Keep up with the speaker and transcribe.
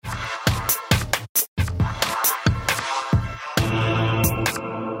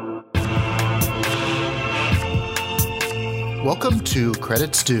Welcome to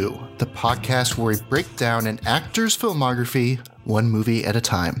Credits Due, the podcast where we break down an actor's filmography one movie at a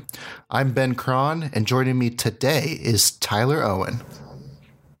time. I'm Ben Cron, and joining me today is Tyler Owen.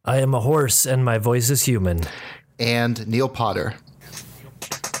 I am a horse, and my voice is human. And Neil Potter.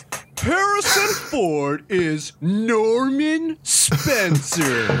 Harrison Ford is Norman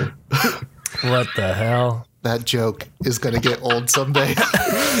Spencer. What the hell? That joke is going to get old someday.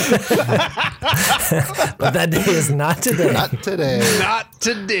 But that day is not today. Not today. Not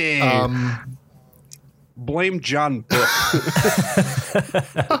today. Blame John Book.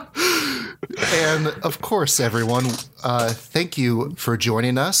 And of course, everyone, thank you for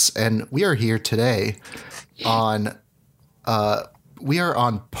joining us. And we are here today on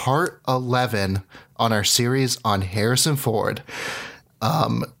part 11 on our series on Harrison Ford,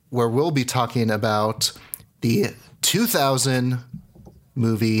 where we'll be talking about the 2000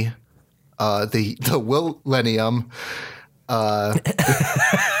 movie, the Millennium, the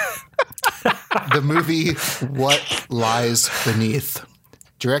movie What Lies Beneath,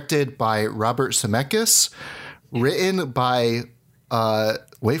 directed by Robert Zemeckis, written by,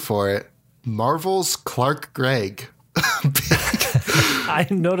 wait for it, Marvel's Clark Gregg. I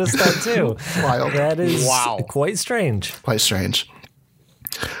noticed that too. Wild. That is quite strange. Quite strange.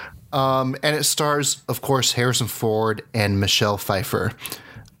 And it stars, of course, Harrison Ford and Michelle Pfeiffer.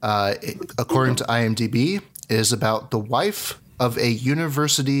 According to IMDb, it is about the wife of a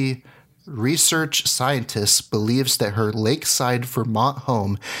university research scientist believes that her lakeside Vermont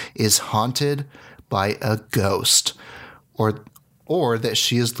home is haunted by a ghost, or that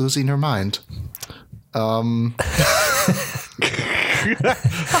she is losing her mind.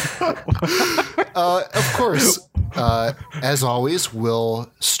 Of course, as always, we'll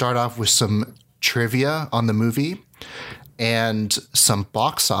start off with some trivia on the movie and some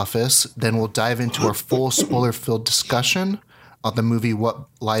box office. Then we'll dive into our full spoiler-filled discussion on the movie What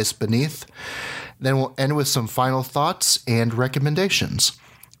Lies Beneath. Then we'll end with some final thoughts and recommendations.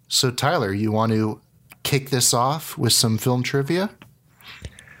 So, Tyler, you want to kick this off with some film trivia?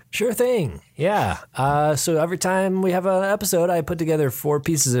 Sure thing. Yeah. So every time we have an episode, I put together 4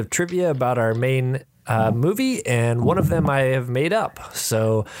 pieces of trivia about our main movie, and one of them I have made up.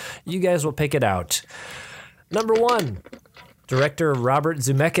 So you guys will pick it out. Number 1. Director Robert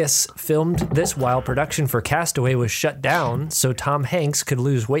Zemeckis filmed this while production for Castaway was shut down so Tom Hanks could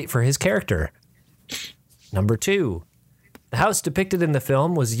lose weight for his character. Number 2. The house depicted in the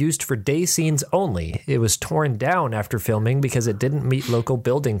film was used for day scenes only. It was torn down after filming because it didn't meet local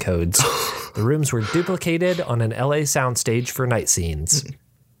building codes. The rooms were duplicated on an LA soundstage for night scenes.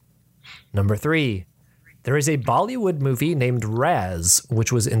 Number 3. There is a Bollywood movie named Raz,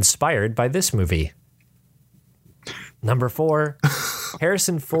 which was inspired by this movie. Number 4.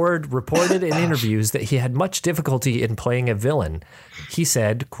 Harrison Ford reported in interviews that he had much difficulty in playing a villain. He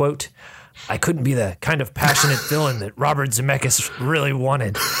said, quote, "I couldn't be the kind of passionate villain that Robert Zemeckis really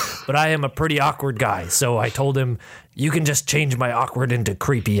wanted, but I am a pretty awkward guy, so I told him, you can just change my awkward into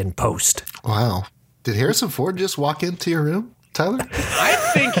creepy in post." Wow. Did Harrison Ford just walk into your room, Tyler? I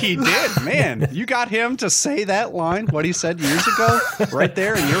think he did. Man, you got him to say that line, what he said years ago, right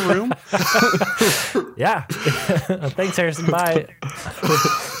there in your room? Yeah. Thanks, Harrison. Bye.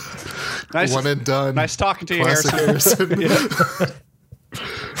 Nice, One and done. Nice talking to you, Classic Harrison. Harrison.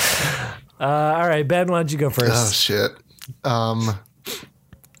 All right, Ben, why don't you go first? Oh, shit.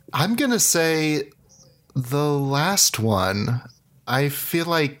 I'm going to say the last one. I feel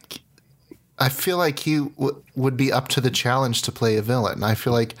like he would be up to the challenge to play a villain. I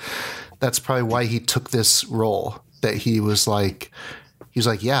feel like that's probably why he took this role, that he was like,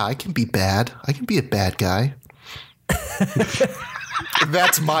 yeah, I can be bad. I can be a bad guy. That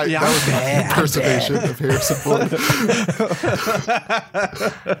was my impersonation of Harrison Ford.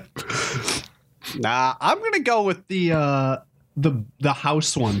 Nah, I'm going to go with the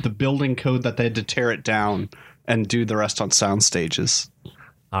house one, the building code that they had to tear it down and do the rest on sound stages.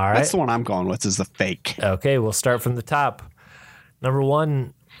 All right. That's the one I'm going with, is the fake. Okay, we'll start from the top. Number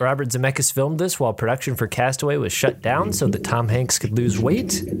 1, Robert Zemeckis filmed this while production for Castaway was shut down so that Tom Hanks could lose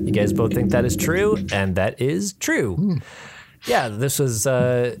weight. You guys both think that is true, and that is true. Yeah, this was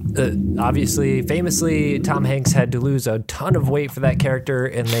obviously, famously, Tom Hanks had to lose a ton of weight for that character,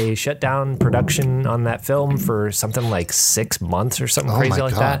 and they shut down production on that film for something like 6 months or something crazy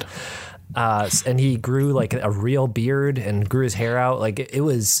like that. And he grew like a real beard and grew his hair out. Like it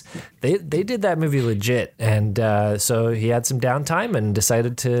was, they did that movie legit. And so he had some downtime and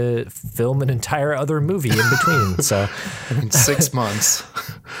decided to film an entire other movie in between. So in 6 months.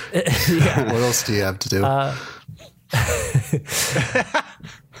 Yeah. What else do you have to do?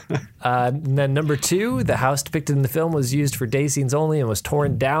 And then number 2, the house depicted in the film was used for day scenes only and was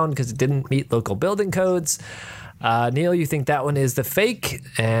torn down because it didn't meet local building codes. Neil, you think that one is the fake,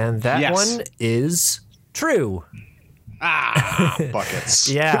 and that one is true. Buckets.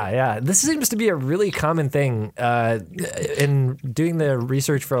 Yeah. This seems to be a really common thing in doing the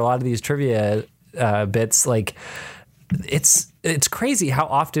research for a lot of these trivia bits. Like, it's crazy how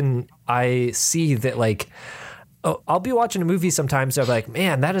often I see that, like, I'll be watching a movie sometimes. So I'm like,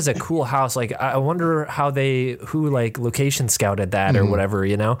 man, that is a cool house. Like, I wonder who location scouted that or whatever,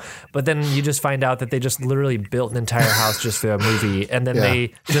 you know? But then you just find out that they just literally built an entire house just for a movie. And then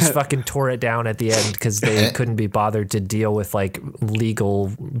they just fucking tore it down at the end because they couldn't be bothered to deal with like legal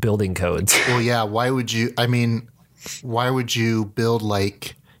building codes. Well, yeah. Why would you build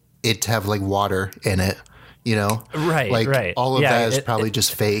like it to have like water in it, you know? Right. Like right. all of that is probably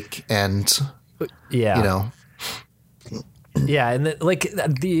just fake and, you know. Yeah, and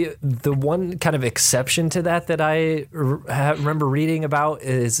the one kind of exception to that I remember reading about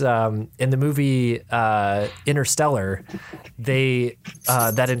is in the movie Interstellar, they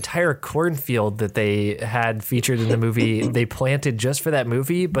that entire cornfield that they had featured in the movie, they planted just for that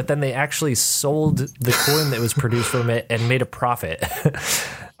movie, but then they actually sold the corn that was produced from it and made a profit.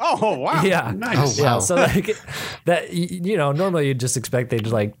 Oh, wow. Yeah. Nice. Oh, wow. Yeah. So like that, you know, normally you'd just expect they'd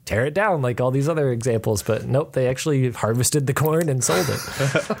like tear it down like all these other examples, but nope, they actually harvested the corn and sold it.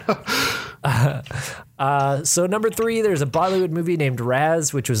 So number 3, there's a Bollywood movie named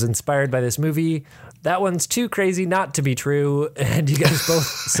Raz, which was inspired by this movie. That one's too crazy not to be true. And you guys both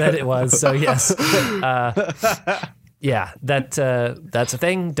said it was. So yes. Yeah, that's a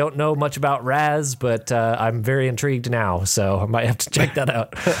thing. Don't know much about Raz, but I'm very intrigued now, so I might have to check that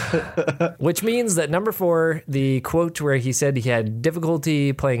out. Which means that number 4, the quote where he said he had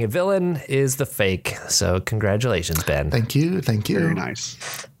difficulty playing a villain, is the fake. So congratulations, Ben. Thank you. Very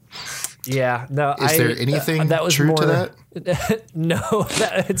nice. Yeah, no. Is there anything that was true more, to that? No,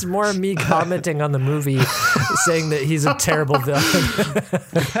 it's more me commenting on the movie, saying that he's a terrible villain.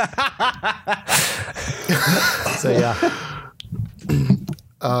 So yeah.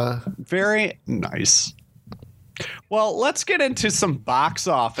 Very nice. Well, let's get into some box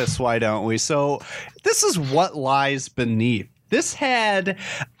office, why don't we? So this is What Lies Beneath. This had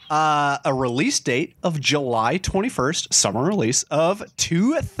a release date of July 21st, summer release of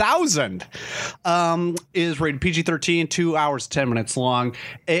 2000. Is rated PG-13, 2 hours, 10 minutes long.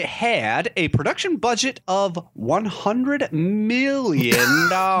 It had a production budget of $100 million,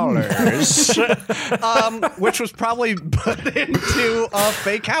 which was probably put into a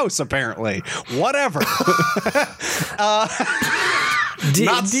fake house, apparently. Whatever.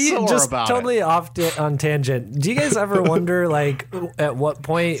 Just totally off on tangent. Do you guys ever wonder, like, at what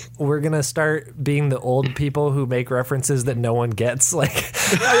point we're gonna start being the old people who make references that no one gets? Like,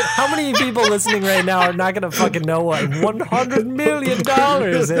 how many people listening right now are not gonna fucking know what $100 million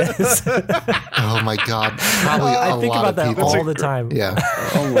is? Oh my god! Probably I think about that people. all the time. Yeah.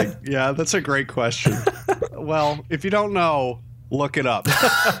 Yeah, that's a great question. Well, if you don't know, look it up.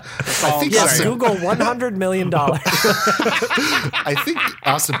 I think Google $100 million. I think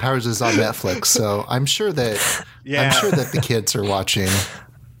Austin Powers is on Netflix, so I'm sure that the kids are watching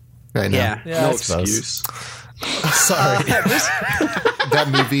right now. Yeah, no excuse. Sorry. That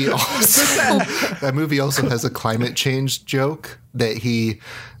movie also has a climate change joke that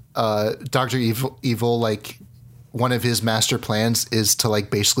Dr. Evil, like, one of his master plans is to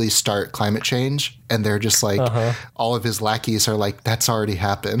like basically start climate change, and they're just like all of his lackeys are like, that's already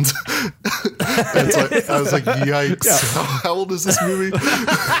happened. Like, I was like, yikes. Yeah. How old is this movie?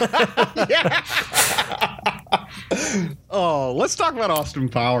 Oh, let's talk about Austin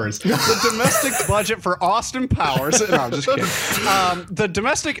Powers. The domestic budget for Austin Powers. No, I'm just kidding. The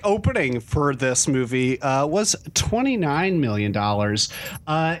domestic opening for this movie was $29 million.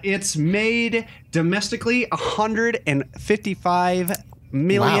 It's made domestically $155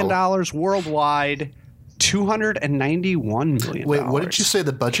 million worldwide. $291 million. Wait, what did you say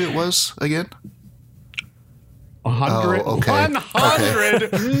the budget was again?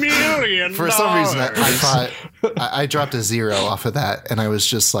 $100 million. For some reason, I thought I dropped a 0 off of that, and I was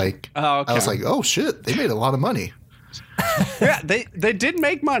just like, I was like, oh shit, they made a lot of money. Yeah, they did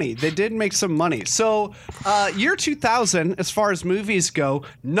make money. They did make some money. So year 2000, as far as movies go,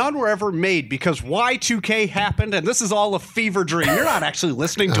 none were ever made because Y2K happened, and this is all a fever dream. You're not actually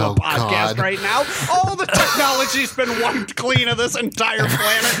listening to a podcast right now. All the technology's been wiped clean of this entire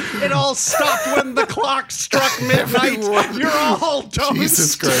planet. It all stopped when the clock struck midnight. You're all toast.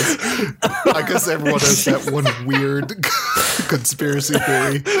 Jesus Christ. I guess everyone has that one weird conspiracy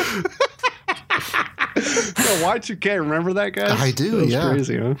theory. Y2K, remember that, guys? I do, that was yeah.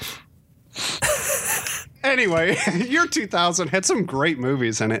 Crazy, huh? Anyway, year 2000 had some great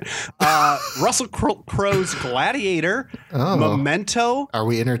movies in it. Russell Crowe's Gladiator, Memento. Are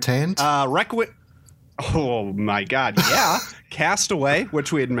we entertained? Requiem. Oh my God, yeah. Castaway,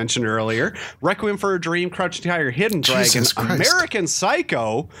 which we had mentioned earlier. Requiem for a Dream, Crouching Tiger, Hidden Dragon, Jesus Christ. American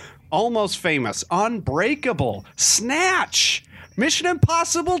Psycho, Almost Famous, Unbreakable, Snatch, Mission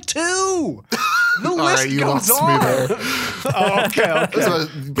Impossible 2. The list you goes lost on. me there. Okay.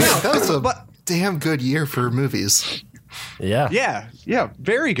 That was a damn good year for movies. Yeah. Yeah,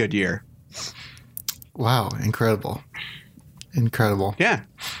 very good year. Wow, incredible. Yeah.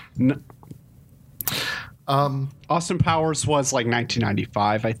 Austin Powers was like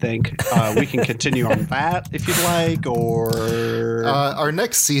 1995, I think. We can continue on that if you'd like, or Our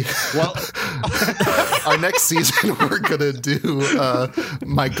next season. well, Our next season, we're gonna do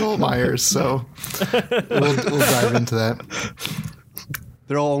Michael Myers, so we'll dive into that.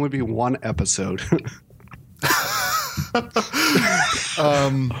 there'll only be one episode.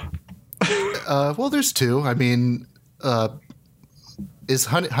 Well, there's two. I mean, is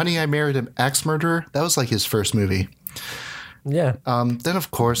Honey, I Married an Axe Murderer? That was like his first movie. Yeah. Then,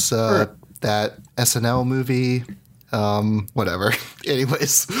 of course, that SNL movie. Whatever.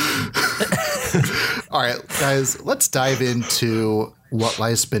 Anyways. All right, guys, let's dive into What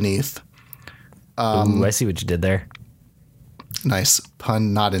Lies Beneath. Ooh, I see what you did there. Nice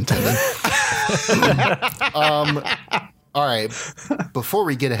pun, not intended. All right, before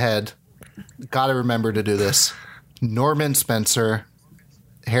we get ahead, gotta remember to do this. Norman Spencer,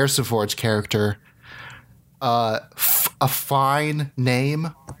 Harrison Ford's character, a fine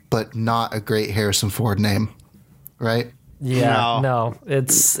name, but not a great Harrison Ford name, right? Yeah. No,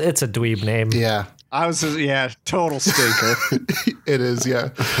 it's a dweeb name. Yeah, I was total stinker. it is. Yeah.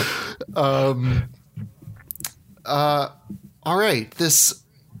 All right, this.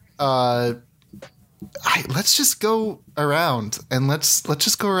 Let's just go around and let's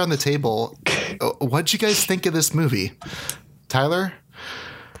just go around the table. What'd you guys think of this movie, Tyler?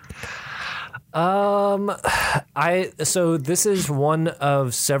 So this is one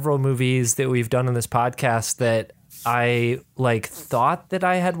of several movies that we've done on this podcast that I thought that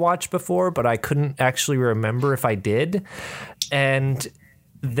I had watched before, but I couldn't actually remember if I did. And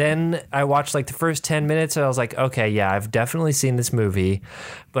then I watched the first 10 minutes and I was like, okay, yeah, I've definitely seen this movie,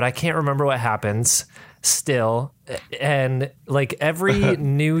 but I can't remember what happens still. And every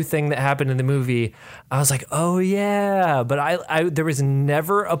new thing that happened in the movie, I was like, oh yeah. But I there was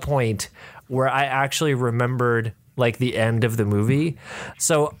never a point where I actually remembered the end of the movie.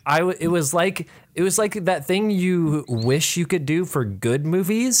 So it was like that thing you wish you could do for good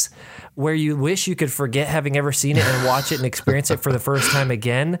movies, where you wish you could forget having ever seen it and watch it and experience it for the first time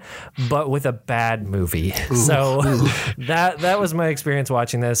again, but with a bad movie. So that was my experience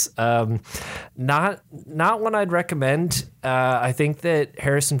watching this. Not one I'd recommend. I think that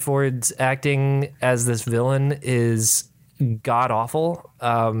Harrison Ford's acting as this villain is god awful.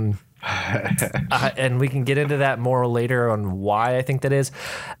 And we can get into that more later on why I think that is.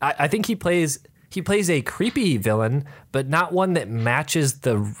 I think he plays a creepy villain, but not one that matches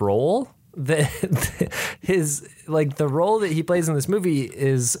the role. The role that he plays in this movie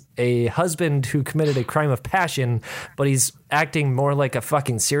is a husband who committed a crime of passion, but he's acting more like a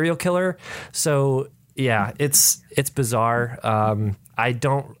fucking serial killer. So yeah, it's bizarre. I'm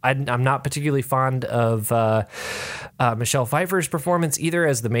not particularly fond of Michelle Pfeiffer's performance either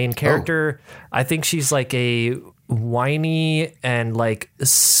as the main character. I think she's like a whiny and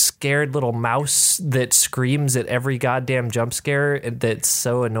scared little mouse that screams at every goddamn jump scare. That's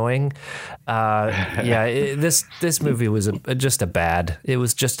so annoying. This movie was just a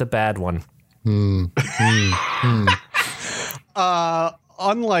bad one.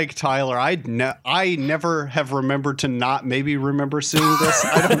 Unlike Tyler, I never have remembered to not maybe remember seeing this.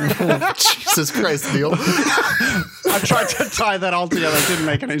 I don't know. Jesus Christ, Neil. I tried to tie that all together. It didn't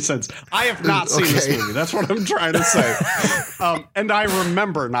make any sense. I have not seen this movie. That's what I'm trying to say. And I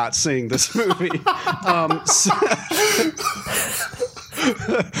remember not seeing this movie.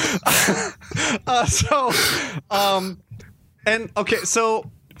 So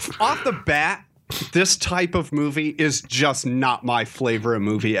off the bat, this type of movie is just not my flavor of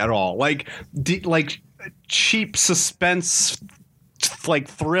movie at all. Cheap suspense,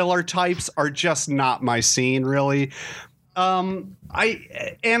 thriller types are just not my scene, really. And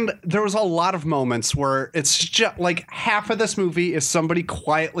there was a lot of moments where it's just half of this movie is somebody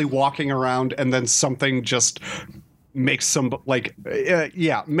quietly walking around, and then something just makes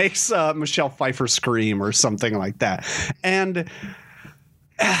makes Michelle Pfeiffer scream or something like that. And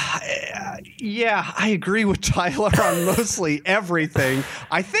Yeah, I agree with Tyler on mostly everything.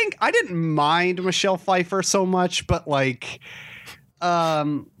 I think I didn't mind Michelle Pfeiffer so much, but like,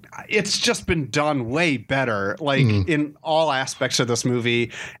 it's just been done way better, like in all aspects of this movie.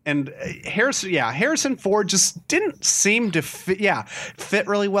 And Harrison Ford just didn't seem to fit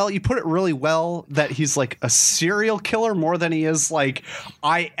really well. You put it really well that he's like a serial killer more than he is like,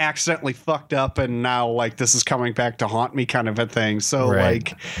 I accidentally fucked up and now like this is coming back to haunt me kind of a thing. So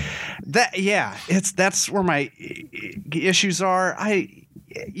like that, that's where my issues are.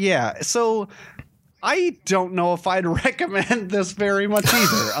 So I don't know if I'd recommend this very much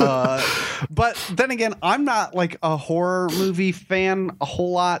either. But then again, I'm not like a horror movie fan a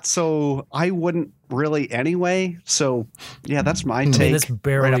whole lot, so I wouldn't really anyway. So yeah, that's my take. I mean, this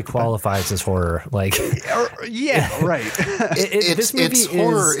barely qualifies as horror. Like, right. It's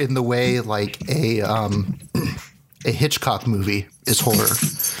horror in the way like a Hitchcock movie is horror.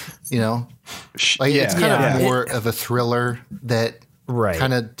 You know, like it's kind of more of a thriller that. Right.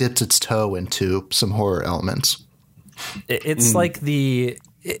 Kind of dips its toe into some horror elements. It's like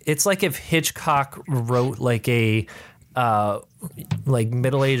it's like if Hitchcock wrote like a like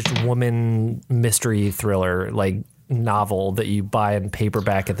middle-aged woman mystery thriller, like novel that you buy in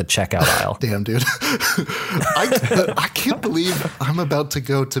paperback at the checkout aisle. Damn, dude. I can't believe I'm about to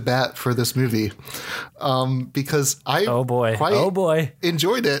go to bat for this movie because I quite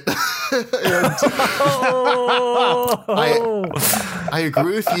enjoyed it. I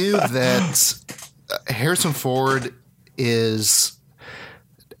agree with you that Harrison Ford is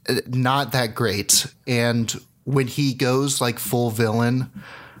not that great, and when he goes like full villain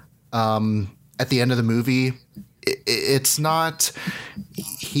at the end of the movie, it's not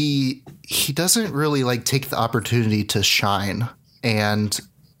he doesn't really like take the opportunity to shine, and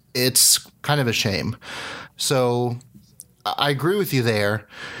it's kind of a shame. So I agree with you there.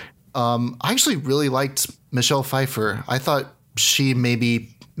 I actually really liked Michelle Pfeiffer. I thought she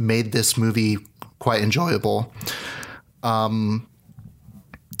maybe made this movie quite enjoyable.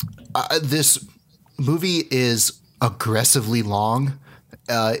 This movie is aggressively long.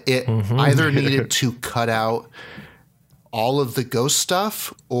 It either needed to cut out all of the ghost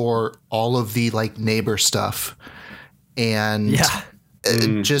stuff or all of the like neighbor stuff. And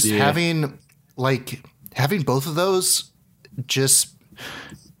having both of those just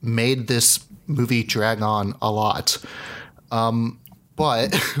made this movie drag on a lot.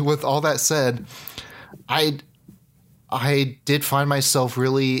 But with all that said, I did find myself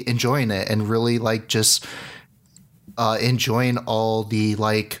really enjoying it and really like just enjoying all the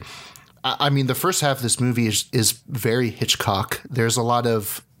like. I mean, the first half of this movie is very Hitchcock. There's a lot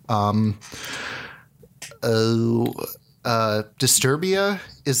of Disturbia.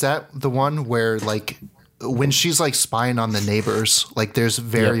 Is that the one where like when she's like spying on the neighbors, like there's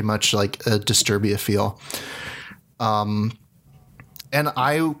very much like a Disturbia feel. And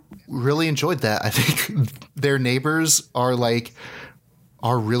I really enjoyed that. I think their neighbors are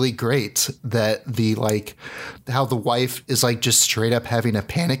really great. That the like how the wife is like just straight up having a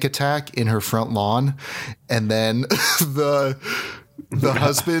panic attack in her front lawn, and then the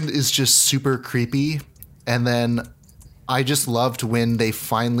husband is just super creepy. And then I just loved when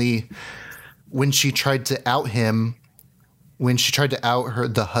she tried to out the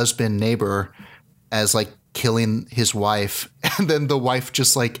husband neighbor as like killing his wife, and then the wife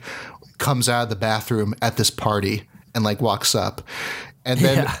just like comes out of the bathroom at this party and like walks up, and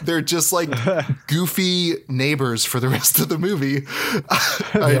then they're just like goofy neighbors for the rest of the movie.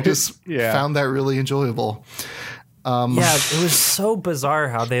 I just found that really enjoyable. It was so bizarre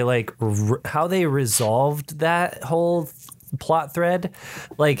how they like how they resolved that whole plot thread.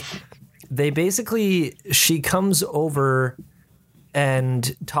 Like she comes over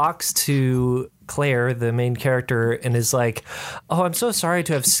and talks to Claire, the main character, and is like, "Oh, I'm so sorry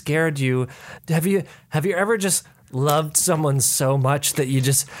to have scared you. Have you ever just loved someone so much that you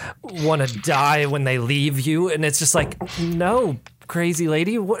just want to die when they leave you?" And it's just like, no, crazy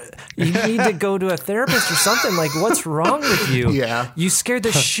lady, what, you need to go to a therapist or something. Like, what's wrong with you? Yeah, you scared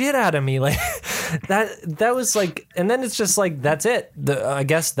the shit out of me. Like that was like, and then it's just like, that's it. I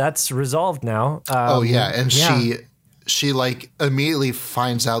guess that's resolved now. She like immediately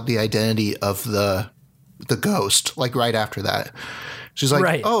finds out the identity of the ghost, like right after that. She's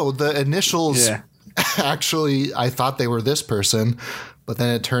like, oh, the initials, actually, I thought they were this person, but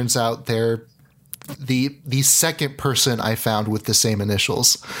then it turns out they're the second person I found with the same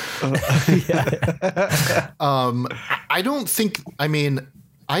initials. I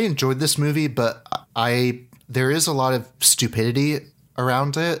enjoyed this movie, but there is a lot of stupidity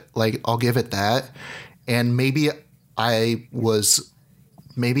around it. Like, I'll give it that. And maybe I was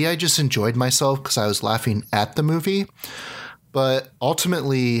maybe I just enjoyed myself because I was laughing at the movie. But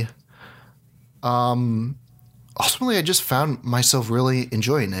ultimately, I just found myself really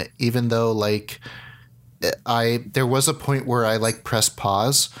enjoying it, even though like there was a point where I like pressed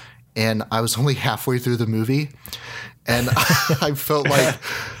pause and I was only halfway through the movie, and I felt like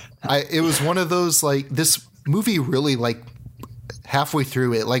it was one of those like this movie really like halfway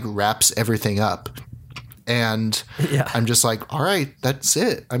through it like wraps everything up, and I'm just like, all right, that's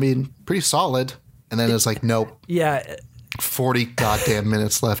it. I mean, pretty solid. And then it's like, nope. Yeah. 40 goddamn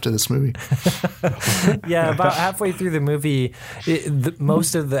minutes left of this movie. Yeah, about halfway through the movie,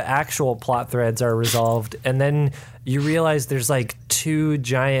 most of the actual plot threads are resolved, and then you realize there's like 2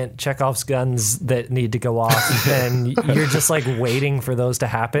 giant Chekhov's guns that need to go off, and you're just like waiting for those to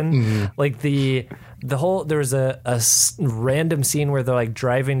happen. Mm-hmm. Like the whole there was a random scene where they're like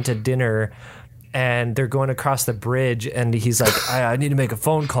driving to dinner. And they're going across the bridge, and he's like, I need to make a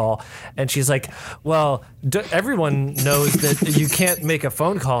phone call. And she's like, well, everyone knows that you can't make a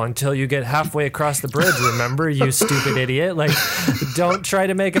phone call until you get halfway across the bridge, remember, you stupid idiot? Like, don't try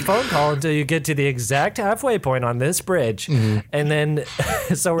to make a phone call until you get to the exact halfway point on this bridge. Mm-hmm. And then,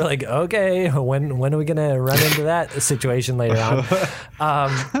 so we're like, okay, when are we going to run into that situation later on?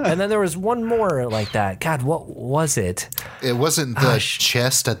 And then there was one more like that. God, what was it? It wasn't the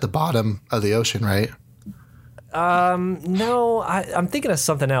chest at the bottom of the ocean, right? No, I'm thinking of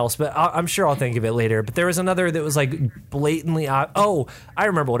something else, but I'm sure I'll think of it later. But there was another that was like blatantly oh, I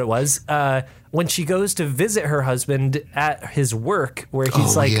remember what it was. When she goes to visit her husband at his work, where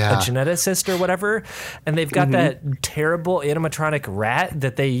he's a geneticist or whatever, and they've got that terrible animatronic rat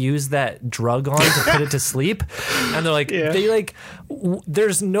that they use that drug on to put it to sleep, and they're like,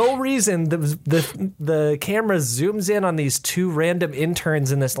 there's no reason the camera zooms in on these 2 random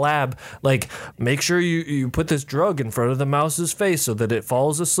interns in this lab, like, make sure you put this drug in front of the mouse's face so that it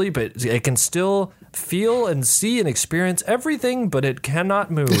falls asleep. It can still feel and see and experience everything, but it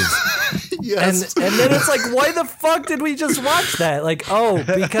cannot move. Yes. And then it's like, why the fuck did we just watch that? Like, oh,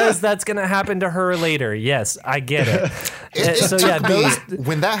 because that's going to happen to her later. Yes, I get it.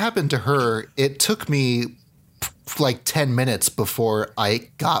 When that happened to her, it took me like 10 minutes before I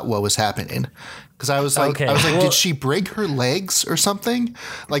got what was happening. Because I was like, did she break her legs or something?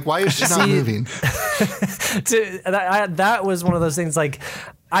 Like, why is she not moving? That was one of those things, like,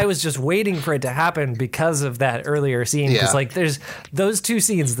 I was just waiting for it to happen because of that earlier scene. Because like there's those 2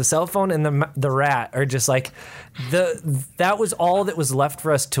 scenes, the cell phone and the rat, are just like that was all that was left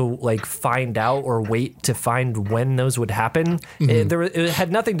for us to like find out or wait to find when those would happen. Mm-hmm. It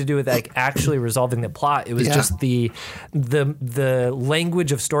had nothing to do with like actually resolving the plot. It was just the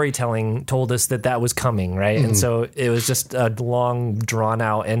language of storytelling told us that was coming, right? Mm-hmm. And so it was just a long, drawn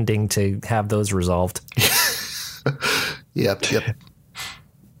out ending to have those resolved. Yep.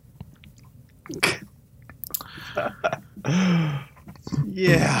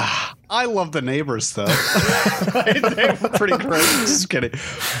 Yeah, I love the neighbors though. They were pretty great. Just kidding.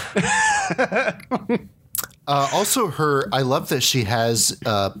 Also, I love that she has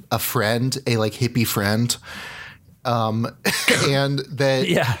a friend, a like hippie friend, and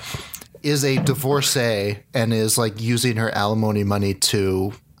that is a divorcee and is like using her alimony money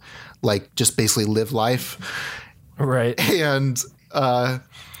to like just basically live life, right? And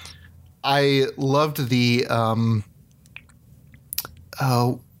I loved the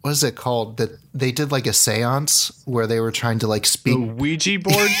what is it called? That they did like a seance where they were trying to like speak. The Ouija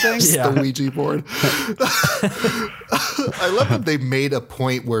board thing? The Ouija board. I love that they made a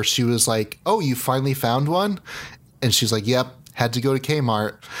point where she was like, oh, you finally found one? And she's like, yep, had to go to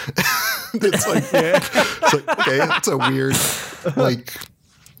Kmart. It's like, it's like, okay, that's a weird, like,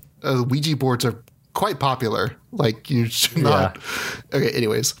 Ouija boards are quite popular. Like, you should not. Yeah. Okay,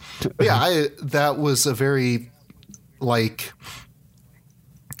 anyways. But yeah, that was a very, like,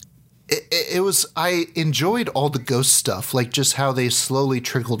 it was, I enjoyed all the ghost stuff, like just how they slowly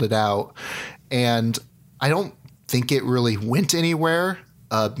trickled it out. And I don't think it really went anywhere,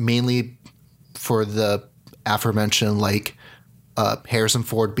 mainly for the aforementioned, like, Harrison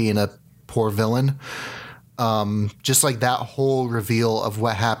Ford being a poor villain. Just like that whole reveal of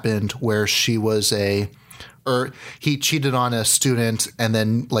what happened where she was he cheated on a student and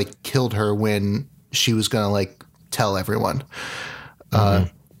then like killed her when she was going to like tell everyone.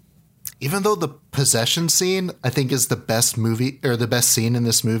 Even though the possession scene, I think, is the best scene in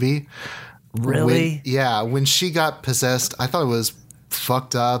this movie. Really? When she got possessed, I thought it was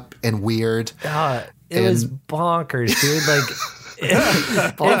fucked up and weird. It was bonkers, dude. Like,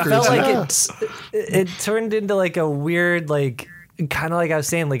 it felt like it turned into like a weird, like, kind of like I was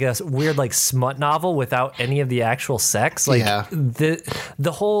saying, like a weird like smut novel without any of the actual sex. Like this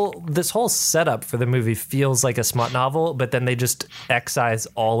whole setup for the movie feels like a smut novel, but then they just excise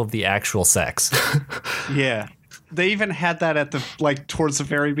all of the actual sex. Yeah. They even had that at the towards the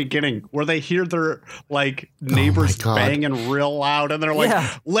very beginning where they hear their neighbors banging real loud and they're like,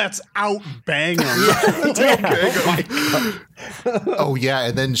 let's out bang them. Oh yeah,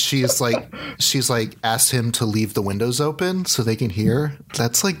 and then she's like asked him to leave the windows open so they can hear.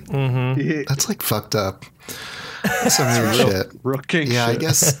 That's that's fucked up. That's some weird shit. Real kink shit. I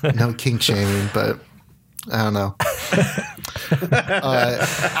guess no kink shaming, but I don't know.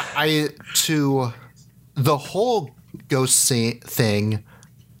 The whole ghost thing,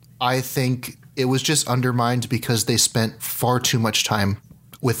 I think it was just undermined because they spent far too much time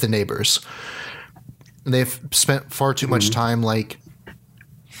with the neighbors. They've spent far too much time,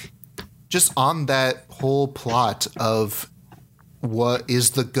 just on that whole plot of what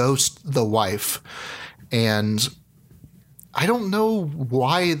is the ghost the wife. And I don't know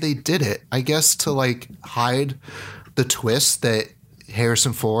why they did it. I guess to, hide the twist that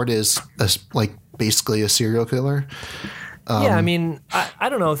Harrison Ford is basically a serial killer. Yeah, I mean, I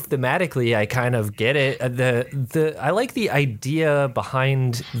don't know if thematically I kind of get it. I like the idea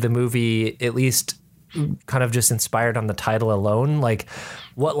behind the movie, at least kind of just inspired on the title alone. Like,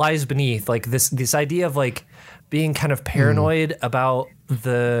 what lies beneath? Like this idea of being kind of paranoid about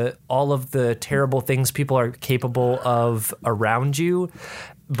all of the terrible things people are capable of around you,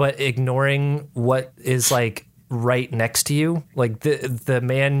 but ignoring what is right next to you. Like the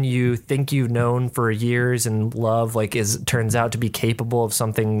man you think you've known for years and love turns out to be capable of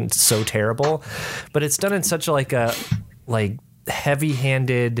something so terrible, but it's done in such a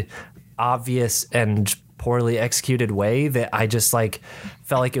heavy-handed, obvious and poorly executed way that I just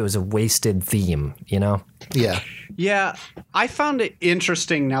felt like it was a wasted theme, Yeah, I found it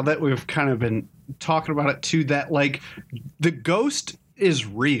interesting now that we've kind of been talking about it too, that the ghost is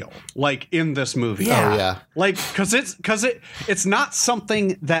real, in this movie. Yeah. Because it's not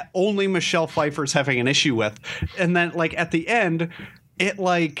something that only Michelle Pfeiffer's having an issue with, and then at the end, it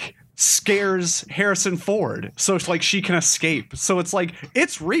scares Harrison Ford, so it's she can escape. So it's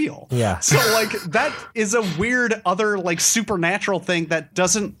it's real. Yeah. So that is a weird other supernatural thing that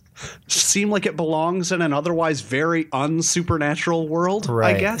doesn't seem like it belongs in an otherwise very unsupernatural world,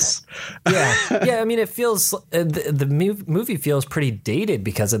 right. I guess. Yeah. I mean, it feels the movie feels pretty dated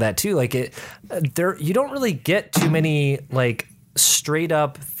because of that too. You don't really get too many straight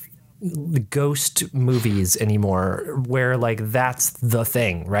up ghost movies anymore where that's the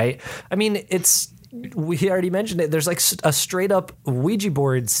thing, right? I mean, we already mentioned it. There's a straight up Ouija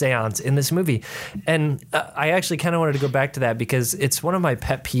board seance in this movie. And I actually kind of wanted to go back to that because it's one of my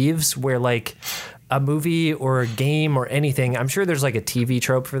pet peeves where a movie or a game or anything, I'm sure there's a TV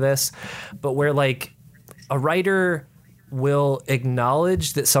trope for this, but where a writer will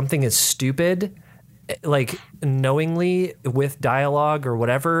acknowledge that something is stupid, knowingly with dialogue or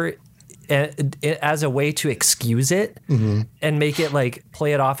whatever, as a way to excuse it and make it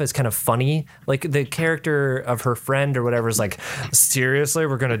play it off as kind of funny. The character of her friend or whatever is seriously,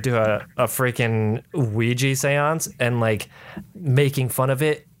 we're going to do a freaking Ouija seance and making fun of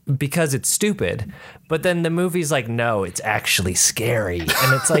it because it's stupid. But then the movie's no, it's actually scary. And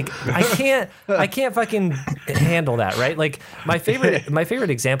it's I can't fucking handle that. Right. My favorite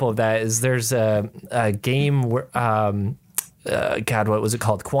example of that is there's a game where, God, what was it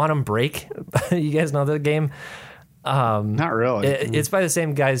called? Quantum Break. You guys know the game? Not really. It's by the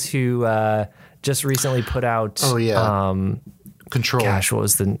same guys who just recently put out. Oh yeah. Control. Gosh, what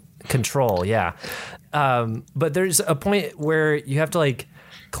was the Control? Yeah. But there's a point where you have to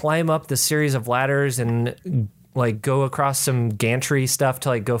climb up the series of ladders and go across some gantry stuff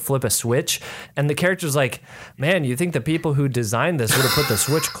to go flip a switch, and the character's man, you think the people who designed this would have put the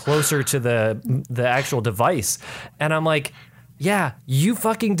switch closer to the actual device, and I'm yeah, you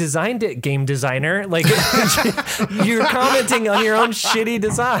fucking designed it, game designer. You're commenting on your own shitty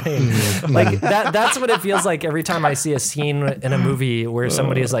design. That's what it feels like every time I see a scene in a movie where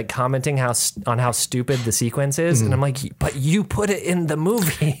somebody is commenting on how stupid the sequence is, and I'm but you put it in the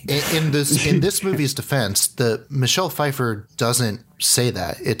movie. In this movie's defense, the Michelle Pfeiffer doesn't say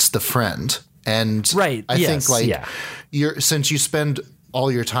that. It's the friend. And right. I think since you spend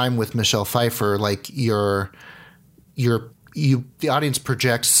all your time with Michelle Pfeiffer, the audience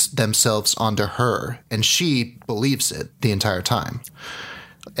projects themselves onto her, and she believes it the entire time.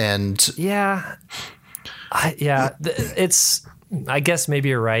 And it's I guess maybe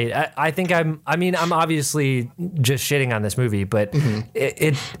you're right. I think I'm obviously just shitting on this movie, but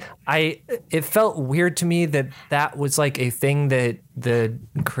it felt weird to me that was like a thing that the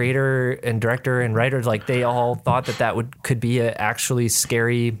creator and director and writers, like, they all thought that could be a actually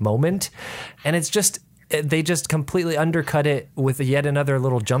scary moment. And it's just, they just completely undercut it with yet another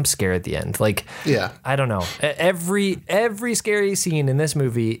little jump scare at the end. Like, yeah, I don't know. Every scary scene in this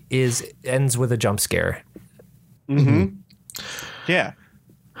movie ends with a jump scare. Mm-hmm. Yeah.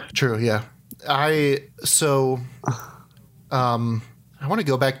 True. Yeah. I want to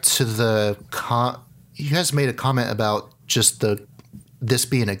go back to you guys made a comment about just this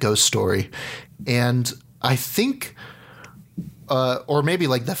being a ghost story. And I think, or maybe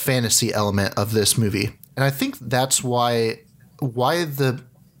like the fantasy element of this movie. And I think that's why the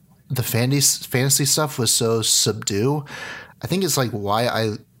fantasy stuff was so subdued. I think it's like why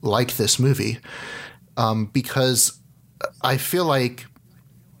I like this movie. Because I feel like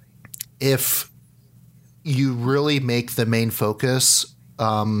if you really make the main focus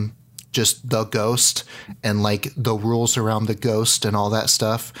just the ghost and like the rules around the ghost and all that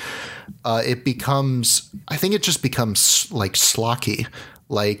stuff, I think it just becomes like schlocky.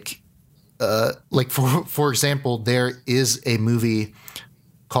 Like for example, there is a movie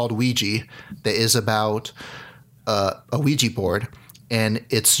called Ouija that is about a Ouija board, and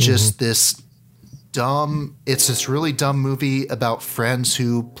it's just this really dumb movie about friends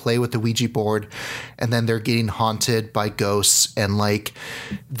who play with the Ouija board, and then they're getting haunted by ghosts, and like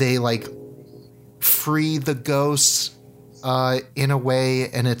they like free the ghosts in a way,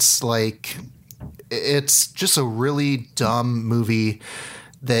 and it's just a really dumb movie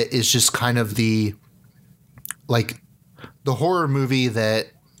that is just kind of the horror movie the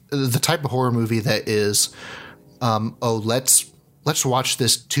type of horror movie that is let's watch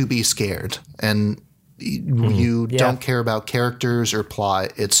this to be scared, and you don't care about characters or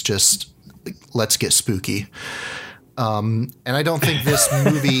plot. It's just let's get spooky. And I don't think this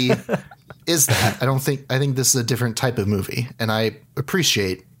movie is that. I think this is a different type of movie, and I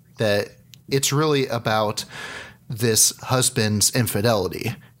appreciate that it's really about this husband's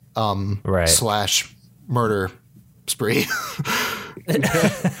infidelity / murder spree.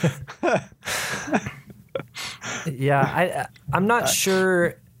 Yeah, I'm not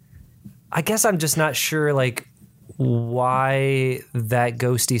sure. I guess I'm just not sure, like, why that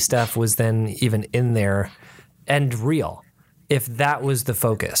ghosty stuff was then even in there and real, if that was the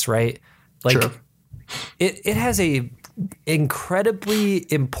focus, right? Like, True. It has a incredibly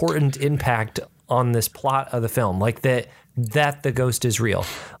important impact on this plot of the film, like that the ghost is real.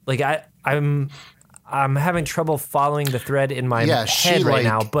 Like, I'm having trouble following the thread in my head right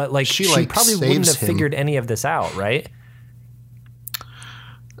now, but like she probably wouldn't have figured any of this out, right?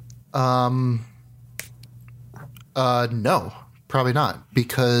 No, probably not,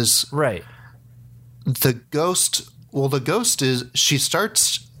 because the ghost is, she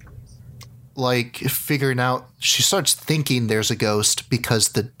starts like figuring out, she starts thinking there's a ghost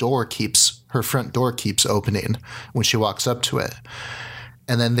because her front door keeps opening when she walks up to it.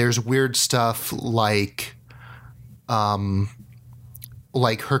 And then there's weird stuff like her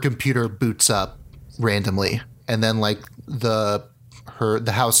computer boots up randomly, and then like the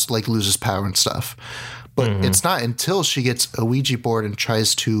house like loses power and stuff. But it's not until she gets a Ouija board and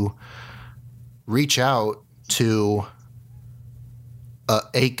tries to reach out to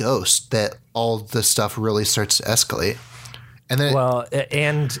a ghost that all the stuff really starts to escalate. And then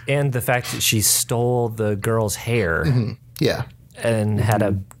and the fact that she stole the girl's hair. Mm-hmm. Yeah. And had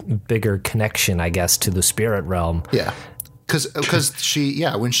a bigger connection, I guess, to the spirit realm. Yeah. Because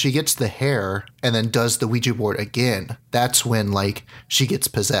when she gets the hair and then does the Ouija board again, that's when like she gets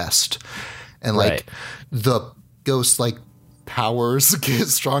possessed, and like the ghost like powers get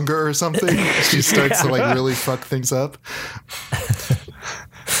stronger or something. She starts to like really fuck things up.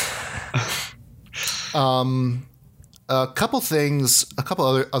 A couple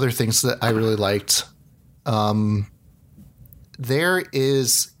other things that I really liked. There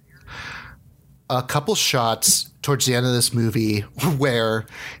is a couple shots towards the end of this movie where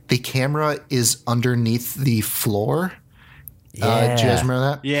the camera is underneath the floor. Yeah. Do you guys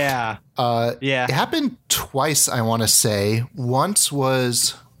remember that? Yeah. It happened twice, I want to say. Once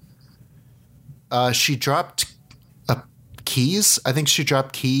was she dropped keys. I think she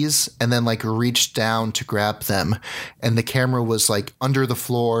dropped keys and then like reached down to grab them. And the camera was like under the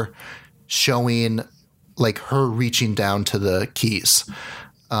floor showing like her reaching down to the keys.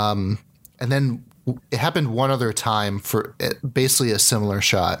 And then it happened one other time for basically a similar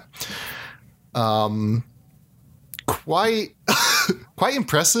shot. Quite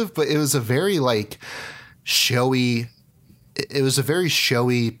impressive, but it was a very like showy it was a very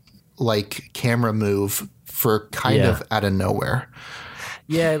showy like camera move for kind of out of nowhere.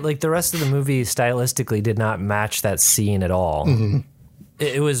 Yeah, like the rest of the movie stylistically did not match that scene at all.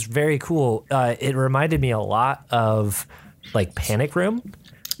 It was very cool. It reminded me a lot of like Panic Room.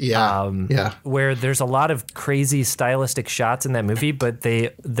 Yeah. Where there's a lot of crazy stylistic shots in that movie, but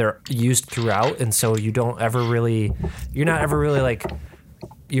they're used throughout, and so you're not ever really like,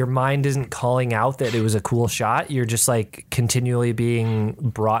 your mind isn't calling out that it was a cool shot. You're just like continually being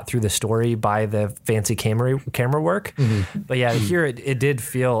brought through the story by the fancy camera work. But yeah, here it did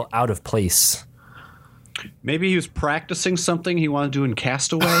feel out of place. Maybe he was practicing something he wanted to do in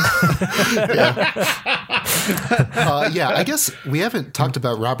Castaway. I guess we haven't talked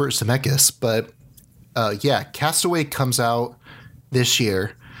about Robert Zemeckis, but Castaway comes out this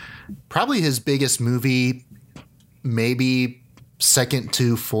year. Probably his biggest movie, maybe second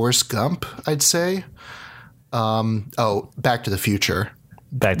to Forrest Gump, I'd say. Back to the Future.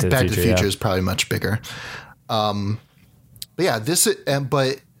 Back to the Future is probably much bigger.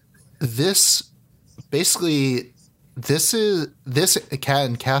 This Cat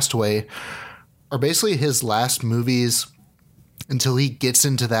and Castaway are basically his last movies until he gets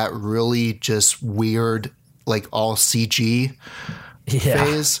into that really just weird, like all CG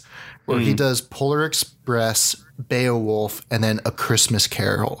phase where he does Polar Express, Beowulf, and then A Christmas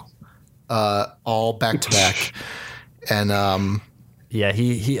Carol, all back to back. And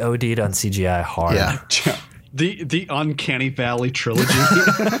he OD'd on CGI hard. Yeah. The Uncanny Valley trilogy.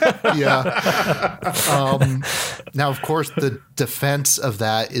 Now, of course, the defense of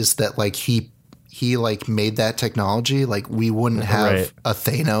that is that like he like made that technology. Like we wouldn't have a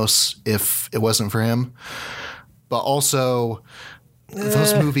Thanos if it wasn't for him. But also,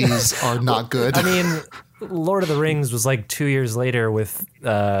 those movies are not good. I mean, Lord of the Rings was like 2 years later with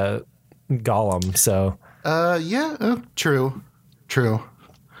Gollum. So true.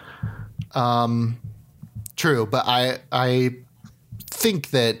 True, but I think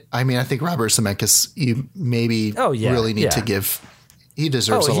Robert Zemeckis, you maybe really need to give. He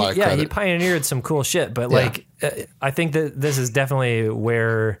deserves a lot of credit. Yeah, he pioneered some cool shit, but like I think that this is definitely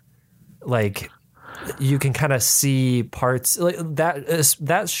where like you can kind of see parts like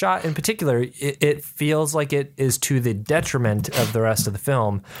that shot in particular. It feels like it is to the detriment of the rest of the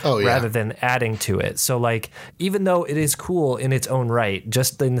film, rather than adding to it. So like, even though it is cool in its own right,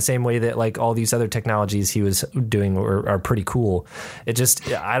 just in the same way that like all these other technologies he was doing are pretty cool,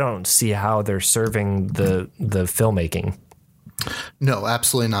 I don't see how they're serving the filmmaking. No,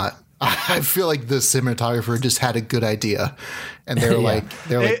 absolutely not. I feel like the cinematographer just had a good idea, and they're like,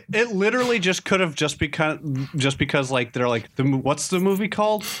 it literally just could have just because like they're like, what's the movie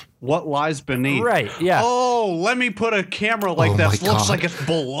called? What Lies Beneath? Right. Yeah. Oh, let me put a camera like that looks like it's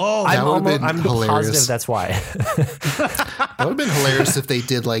below. I'm positive that's why. That would have been hilarious if they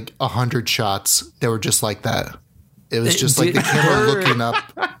did like 100 shots that were just like that. It was just like the camera looking up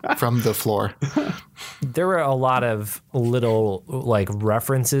from the floor. There were a lot of little like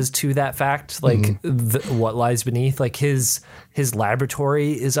references to that fact, like what lies beneath. Like his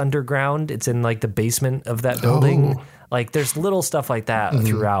laboratory is underground. It's in like the basement of that building. Oh. Like there's little stuff like that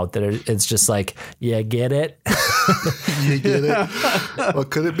throughout that it's just like, yeah, get it. You get it. What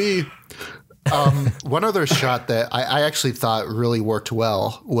could it be? One other shot that I actually thought really worked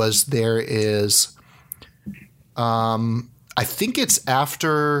well was there is. I think it's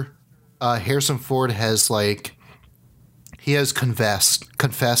after Harrison Ford has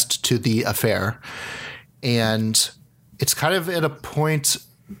confessed to the affair, and it's kind of at a point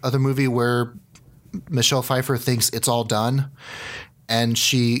of the movie where Michelle Pfeiffer thinks it's all done, and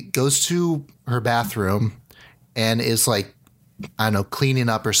she goes to her bathroom and is like, I don't know, cleaning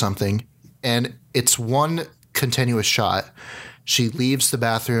up or something, and it's one continuous shot. She leaves the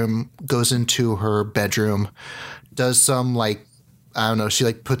bathroom, goes into her bedroom, does some like, I don't know, she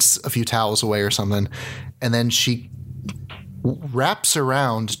like puts a few towels away or something. And then she wraps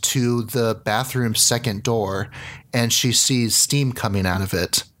around to the bathroom second door and she sees steam coming out of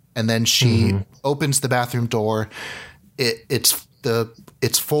it. And then she opens the bathroom door. It's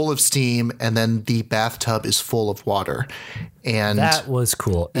full of steam, and then the bathtub is full of water. And that was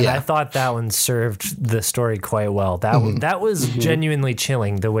cool. And I thought that one served the story quite well. That was genuinely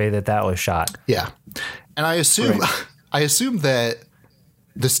chilling the way that was shot. Yeah. And I assume that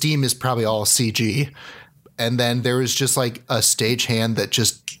the steam is probably all CG. And then there was just like a stagehand that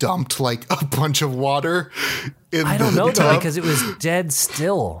just dumped like a bunch of water in I don't know though, because it was dead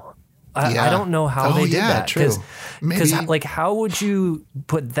still. I don't know how they did that. Because like, how would you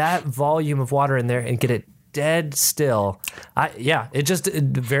put that volume of water in there and get it dead still. It just a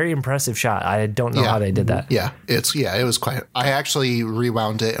very impressive shot. I don't know how they did that. Yeah, it was quite. I actually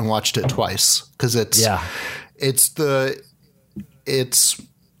rewound it and watched it twice because it's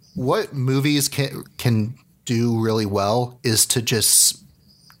what movies can do really well is to just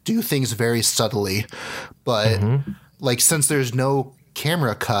do things very subtly, but like since there's no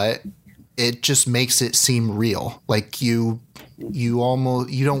camera cut, it just makes it seem real. Like you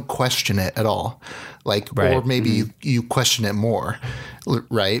don't question it at all. Like, right. Or maybe you question it more,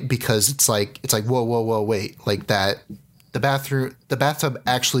 right? Because it's like, whoa, wait, like that, the bathtub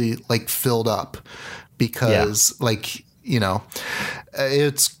actually like filled up because like, you know,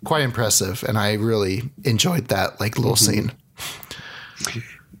 it's quite impressive. And I really enjoyed that like little scene.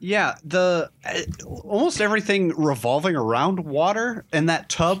 Yeah, almost everything revolving around water, and that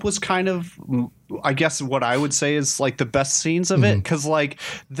tub was kind of, I guess, what I would say is like the best scenes of it, because like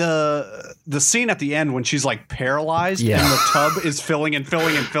the scene at the end when she's like paralyzed and the tub is filling and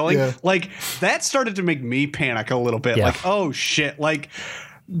filling and filling, like that started to make me panic a little bit. Like, oh shit, like.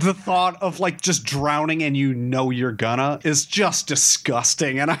 The thought of like just drowning and you know you're gonna is just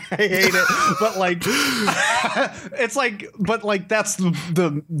disgusting and I hate it. But like it's like, but like that's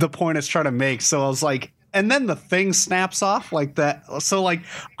the point it's trying to make. So I was like, and then the thing snaps off like that. So like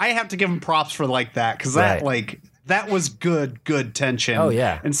I have to give him props for like that because that like that was good tension. Oh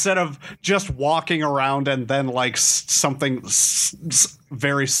yeah. Instead of just walking around and then like something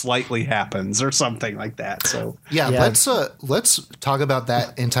very slightly happens or something like that. So let's talk about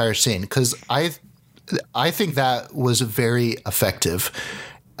that entire scene because I think that was very effective.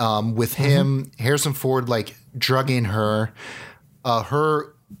 With him, Harrison Ford like drugging her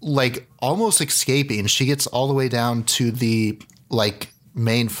like almost escaping. She gets all the way down to the like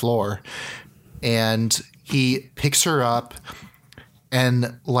main floor, and he picks her up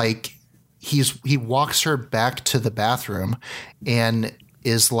and like he walks her back to the bathroom and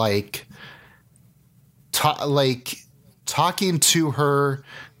is like talking to her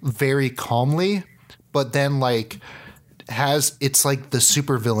very calmly, but then like it's like the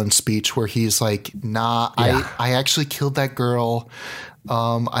supervillain speech where he's like, nah, I actually killed that girl.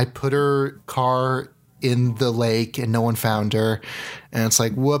 I put her car in the lake and no one found her. And it's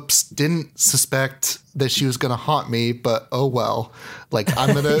like, whoops, didn't suspect that she was going to haunt me, but oh well. Like,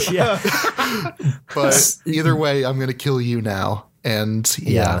 I'm going to, but either way, I'm going to kill you now. And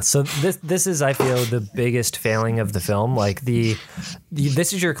so this is, I feel, the biggest failing of the film. Like this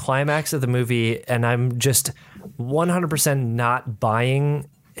is your climax of the movie, and I'm just 100% not buying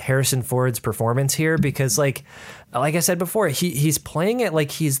Harrison Ford's performance here because like I said before, he's playing it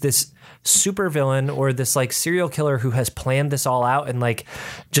like he's this super villain or this like serial killer who has planned this all out and like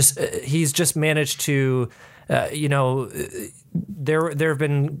just he's just managed to there have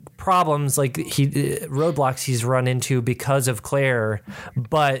been problems like roadblocks he's run into because of Claire,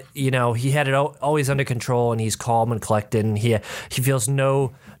 but you know he had it always under control and he's calm and collected and he feels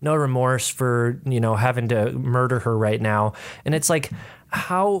no remorse for having to murder her right now. And it's like,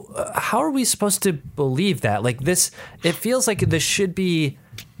 how are we supposed to believe that? Like this, it feels like this should be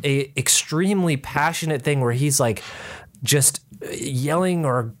a extremely passionate thing where he's like just yelling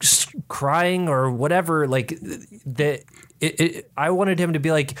or crying or whatever. Like that. I wanted him to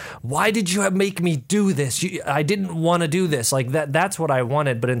be like, why did you make me do this? I didn't want to do this. Like that's what I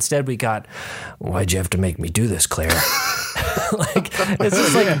wanted. But instead we got, why'd you have to make me do this, Claire? Like, it's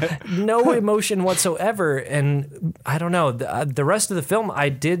just like no emotion whatsoever. And I don't know, the rest of the film, I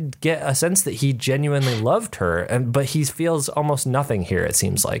did get a sense that he genuinely loved her, but he feels almost nothing here, it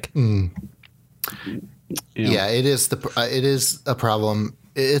seems like. Yeah, it is a problem.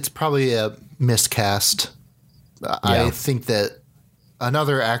 It's probably a miscast. I think that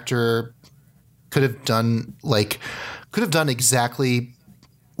another actor could have done exactly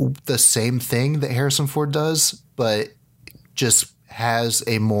the same thing that Harrison Ford does, but just has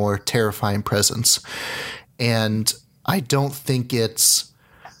a more terrifying presence. And I don't think it's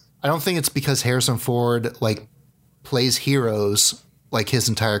because Harrison Ford like plays heroes like his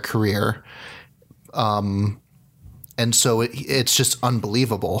entire career. And so it's just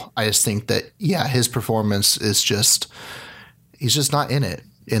unbelievable. I just think that, his performance is he's just not in it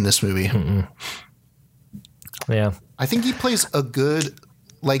in this movie. Mm-mm. Yeah. I think he plays a good,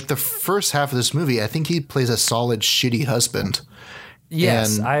 like the first half of this movie, I think he plays a solid shitty husband.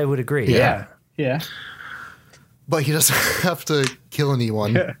 Yes, I would agree. Yeah. But he doesn't have to kill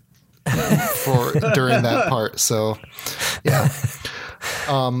anyone during that part. So, yeah.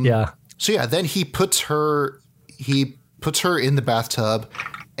 So then he puts her in the bathtub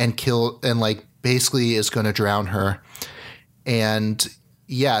and like basically is going to drown her. And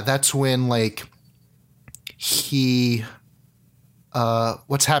that's when like he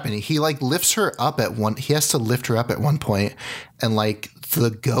what's happening? He like lifts her up he has to lift her up at one point, and like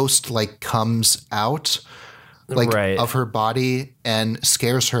the ghost like comes out like of her body and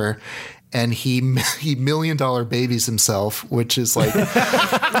scares her. And he $1 million babies himself, which is like just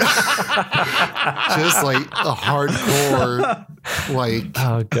like a hardcore, like,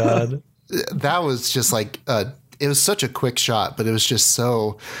 oh God, that was just like it was such a quick shot, but it was just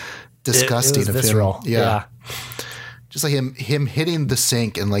so disgusting. It was visceral. Yeah. Just like him hitting the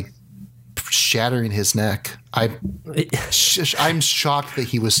sink and like shattering his neck. I'm shocked that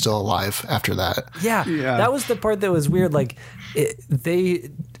he was still alive after that. Yeah, that was the part that was weird. Like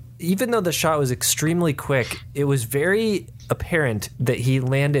even though the shot was extremely quick, it was very apparent that he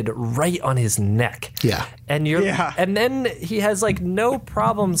landed right on his neck. Yeah. And and then he has like no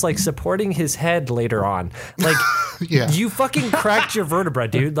problems like supporting his head later on. Like you fucking cracked your vertebra,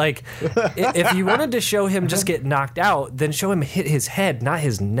 dude. Like if you wanted to show him just get knocked out, then show him hit his head, not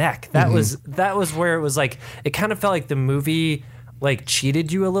his neck. That was where it was like it kind of felt like the movie like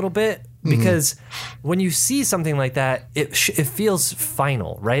cheated you a little bit. Because when you see something like that, it feels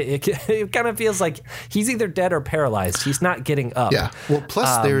final, right? It kind of feels like he's either dead or paralyzed. He's not getting up. Yeah. Well,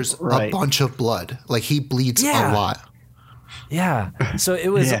 plus there's a bunch of blood. Like he bleeds a lot. Yeah. So it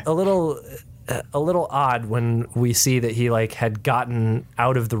was a little odd when we see that he like had gotten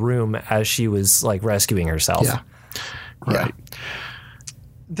out of the room as she was like rescuing herself. Yeah. Right.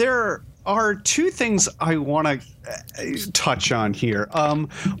 There are two things I want to touch on here. The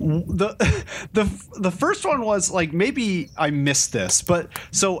first one was like, maybe I missed this, but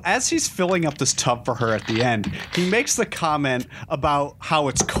so as he's filling up this tub for her at the end, he makes the comment about how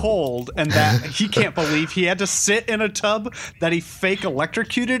it's cold and that he can't believe he had to sit in a tub that he fake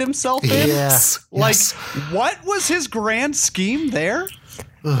electrocuted himself in. Yes. Like, what was his grand scheme there?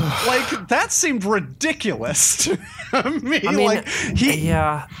 Like, that seemed ridiculous to me. I mean, like,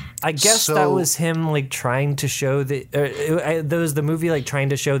 I guess that was him like trying to show that that was the movie like trying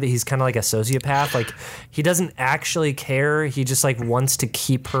to show that he's kind of like a sociopath. Like he doesn't actually care. He just like wants to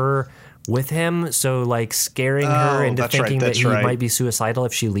keep her with him. So like scaring her into thinking that he might be suicidal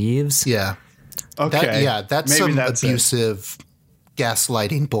if she leaves. Yeah. Okay. That's maybe some abusive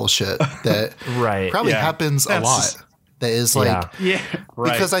gaslighting bullshit that probably happens a lot. That is like,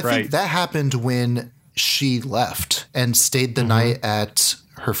 because I think that happened when she left and stayed the night at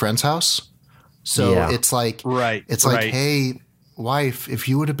her friend's house. So it's like, it's like, hey, wife, if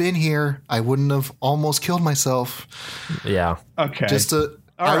you would have been here, I wouldn't have almost killed myself. Yeah. Okay.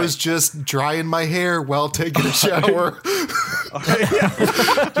 I was just drying my hair while taking a shower.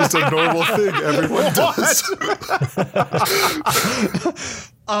 Just a normal thing everyone does.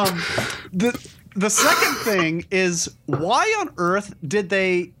 The second thing is, why on earth did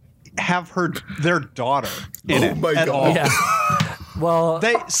they have their daughter in it at all? Yeah. Well,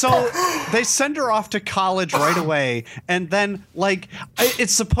 they send her off to college right away, and then like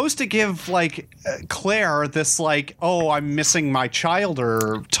it's supposed to give like Claire this like, oh, I'm missing my child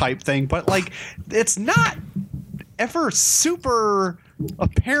or type thing, but like it's not ever super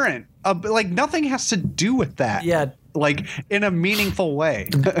apparent. Like nothing has to do with that. Yeah. Like in a meaningful way.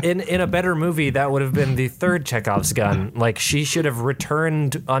 in a better movie, that would have been the third Chekhov's gun. Like she should have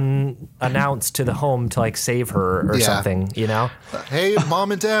returned unannounced to the home to like save her or something, you know? Hey,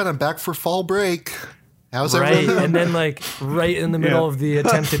 mom and dad, I'm back for fall break. How's everything? And then like right in the middle of the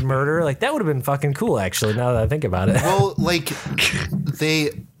attempted murder, like that would have been fucking cool actually, now that I think about it. Well, like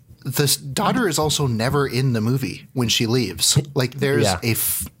the daughter is also never in the movie when she leaves. Like there's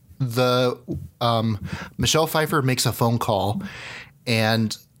Michelle Pfeiffer makes a phone call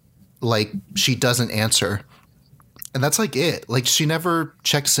and like she doesn't answer. And that's like it. Like she never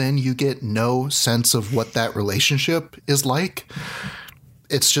checks in. You get no sense of what that relationship is like.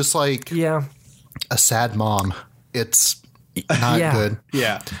 It's just like a sad mom. It's not good.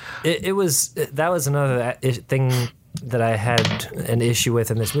 Yeah. That was another thing that I had an issue with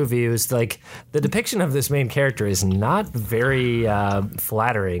in this movie. It was like the depiction of this main character is not very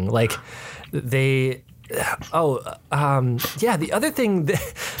flattering. Like the other thing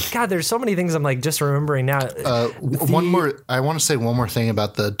God, there's so many things I'm like just remembering now. I want to say one more thing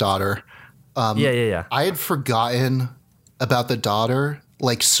about the daughter. I had forgotten about the daughter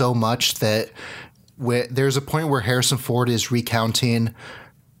like so much that there's a point where Harrison Ford is recounting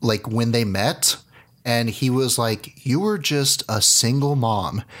like when they met. And he was like, you were just a single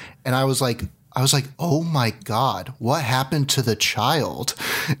mom. And I was like, oh my God, what happened to the child?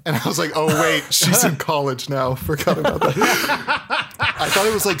 And I was like, oh wait, she's in college now. Forgot about that. I thought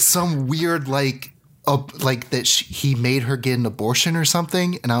it was like some weird, like, like that he made her get an abortion or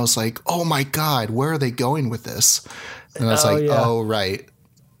something. And I was like, oh my God, where are they going with this? And I was oh, right.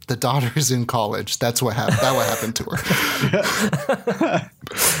 The daughter's in college. That's what happened. That what happened to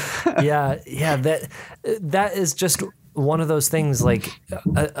her. Yeah. That is just one of those things. Like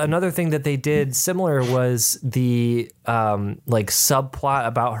another thing that they did similar was the like subplot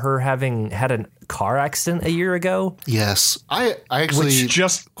about her having had a car accident a year ago. Yes, I actually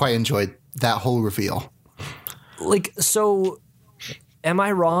just quite enjoyed that whole reveal. Like, so am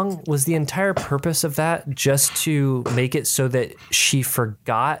I wrong? Was the entire purpose of that just to make it so that she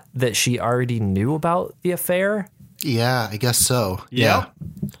forgot that she already knew about the affair? Yeah, I guess so. Yeah.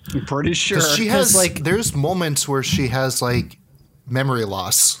 I'm pretty sure. She has like, there's moments where she has like memory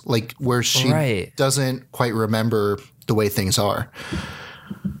loss, like where she doesn't quite remember the way things are.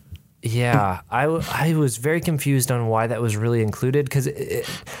 Yeah, I was very confused on why that was really included, because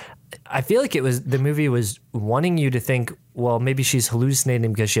I feel like the movie was wanting you to think, well, maybe she's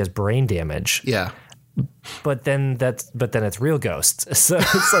hallucinating because she has brain damage. Yeah. But then it's real ghosts. So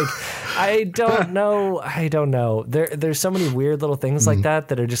it's like, I don't know. There's so many weird little things like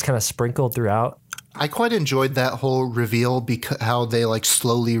that are just kind of sprinkled throughout. I quite enjoyed that whole reveal, because how they like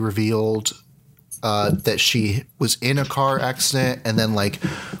slowly revealed that she was in a car accident, and then like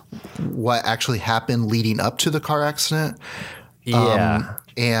what actually happened leading up to the car accident. Yeah.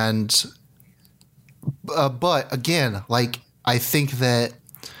 But again, like, I think that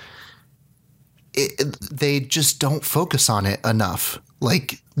they just don't focus on it enough.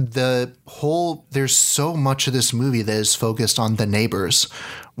 Like there's so much of this movie that is focused on the neighbors,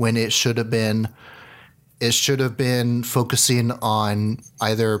 when it should have been focusing on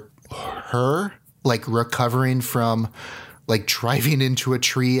either her, like recovering from like driving into a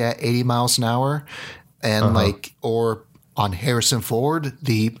tree at 80 miles an hour, and like, or on Harrison Ford,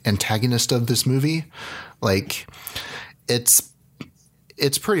 the antagonist of this movie. Like, it's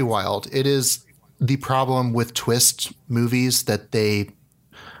pretty wild. It is the problem with twist movies, that they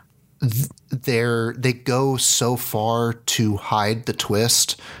go so far to hide the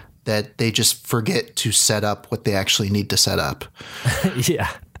twist that they just forget to set up what they actually need to set up.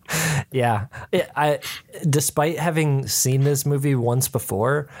 Yeah. Despite having seen this movie once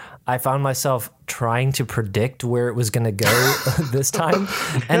before, I found myself trying to predict where it was going to go this time.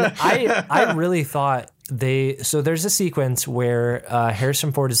 And I really thought so there's a sequence where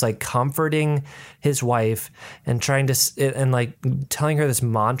Harrison Ford is like comforting his wife and trying to, and like telling her this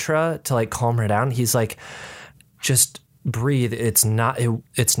mantra to like calm her down. He's like, just breathe. It's not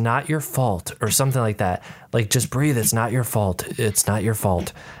your fault, or something like that. Like, just breathe. It's not your fault. It's not your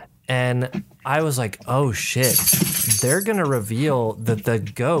fault. And I was like, oh shit, they're going to reveal that the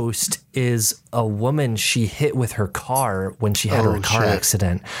ghost is a woman she hit with her car when she had her car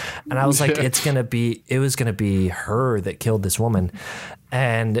accident. And I was like, it was going to be her that killed this woman.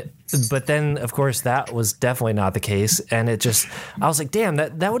 But then of course that was definitely not the case. And I was like, damn,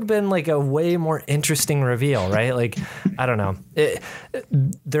 that would have been like a way more interesting reveal, right? Like, I don't know.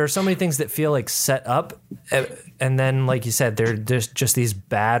 There are so many things that feel like set up. And then, like you said, there's just these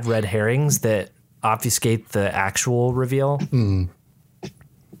bad red herrings that obfuscate the actual reveal.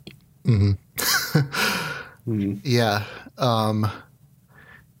 Yeah.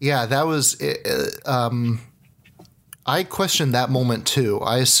 Yeah, that was I questioned that moment too.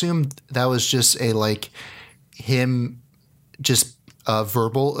 I assumed that was just him just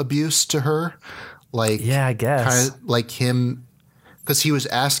verbal abuse to her. Like, yeah, I guess. Kind of like him, because he was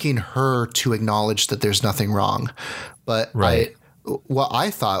asking her to acknowledge that there's nothing wrong. But what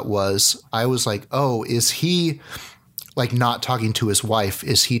I thought was, I was like, oh, is he like not talking to his wife?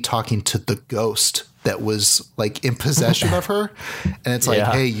 Is he talking to the ghost that was like in possession of her? And it's like,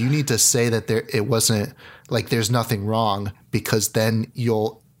 hey, you need to say that it wasn't like there's nothing wrong, because then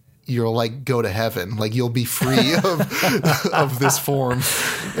you'll like go to heaven. Like, you'll be free of this form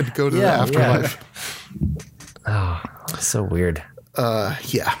and go to the afterlife. Oh, that's so weird.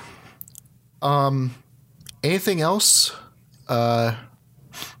 Yeah. Anything else? Or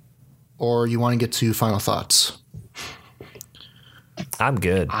you want to get to final thoughts? I'm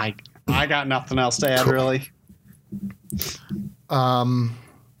good. I got nothing else to add, really.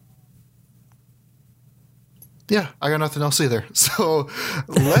 Yeah, I got nothing else either. So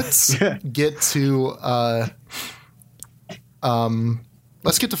let's get to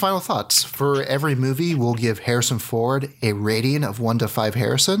final thoughts. For every movie, we'll give Harrison Ford a rating of 1 to 5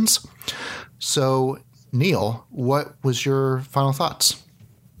 Harrisons. So, Neil, what was your final thoughts?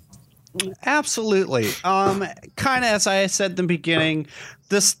 Absolutely. Kind of as I said in the beginning,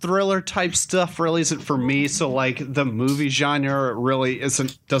 this thriller type stuff really isn't for me. So like the movie genre really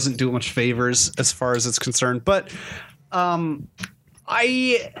doesn't do much favors as far as it's concerned. But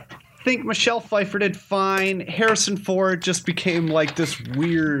I think Michelle Pfeiffer did fine. Harrison Ford just became like this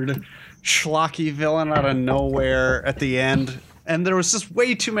weird schlocky villain out of nowhere at the end. And there was just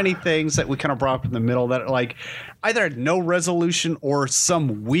way too many things that we kind of brought up in the middle that like either had no resolution or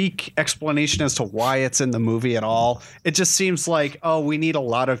some weak explanation as to why it's in the movie at all. It just seems like, oh, we need a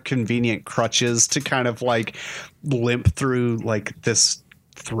lot of convenient crutches to kind of like limp through like this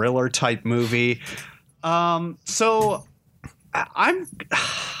thriller type movie. So I'm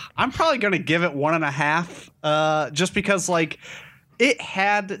probably going to give it 1.5, just because like it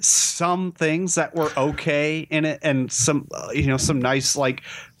had some things that were okay in it, and some some nice like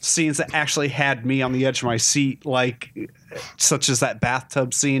scenes that actually had me on the edge of my seat, like such as that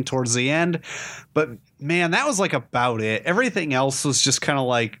bathtub scene towards the end. But man, that was like about it. Everything else was just kind of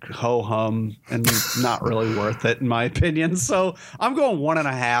like ho hum and not really worth it in my opinion. So I'm going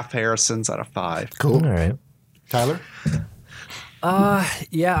 1.5 Harrisons out of 5. Cool. All right, Tyler.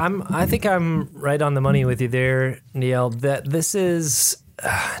 Yeah, I think I'm right on the money with you there, Neil. That this is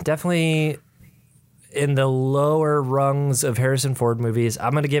definitely in the lower rungs of Harrison Ford movies.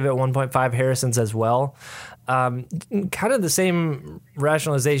 I'm going to give it 1.5 Harrisons as well. Kind of the same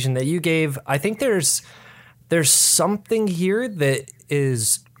rationalization that you gave. I think there's something here that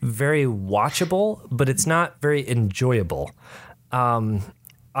is very watchable, but it's not very enjoyable.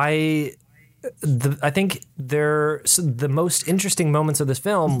 I think the most interesting moments of this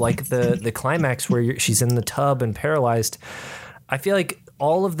film, like the climax where she's in the tub and paralyzed, I feel like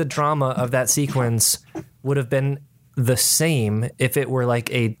all of the drama of that sequence would have been the same if it were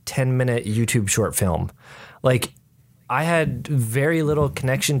like a 10-minute YouTube short film. Like, I had very little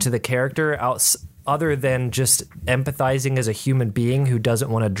connection to the character other than just empathizing as a human being who doesn't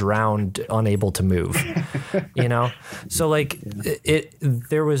want to drown, unable to move, So like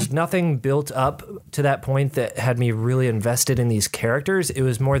there was nothing built up to that point that had me really invested in these characters. It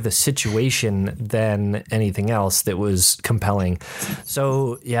was more the situation than anything else that was compelling.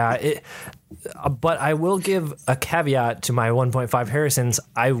 So yeah, but I will give a caveat to my 1.5 Harrisons.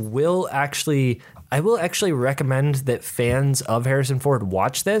 I will actually recommend that fans of Harrison Ford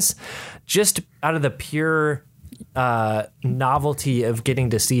watch this, just out of the pure novelty of getting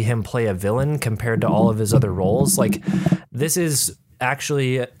to see him play a villain compared to all of his other roles. Like, this is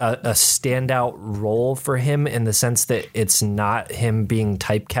actually a standout role for him in the sense that it's not him being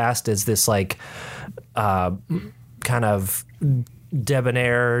typecast as this like kind of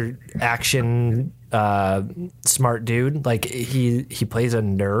debonair action smart dude. Like, he plays a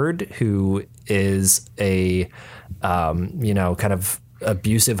nerd who is a kind of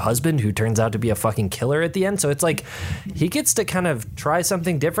abusive husband who turns out to be a fucking killer at the end. So it's like he gets to kind of try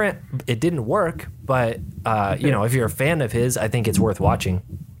something different. It didn't work, but if you're a fan of his, I think it's worth watching.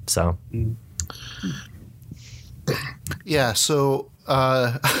 So yeah, so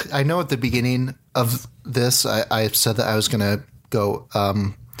I know at the beginning of this I said that I was gonna go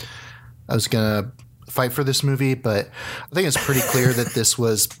I was gonna fight for this movie, but I think it's pretty clear that this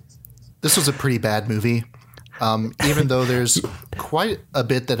was a pretty bad movie. Even though there's quite a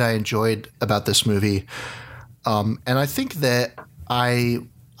bit that I enjoyed about this movie. And I think that I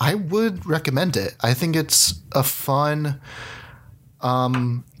would recommend it. I think it's a fun,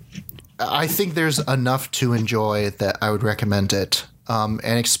 I think there's enough to enjoy that I would recommend it. And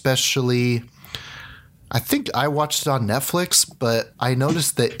especially, I think I watched it on Netflix, but I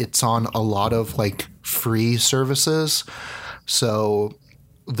noticed that it's on a lot of like free services. So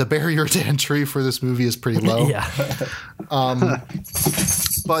the barrier to entry for this movie is pretty low. Yeah.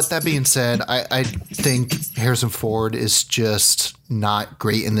 But that being said, I think Harrison Ford is just not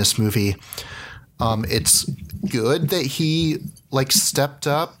great in this movie. It's good that he like stepped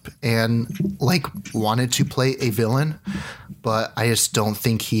up and like wanted to play a villain, but I just don't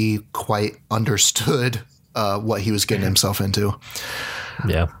think he quite understood what he was getting himself into.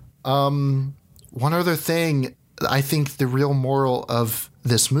 Yeah. One other thing, I think the real moral of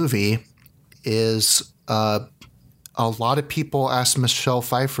this movie is a lot of people ask Michelle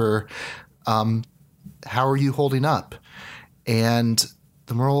Pfeiffer, how are you holding up? And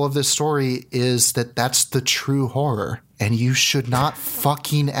the moral of this story is that that's the true horror, and you should not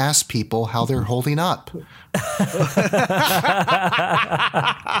fucking ask people how they're holding up.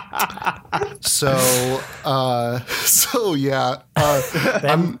 So yeah.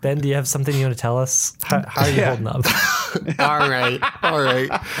 Ben, do you have something you want to tell us? How are you holding up? All right.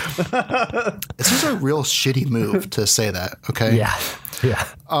 This is a real shitty move to say that. Okay. Yeah.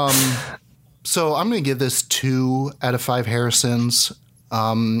 So I'm going to give this 2 out of 5 Harrisons.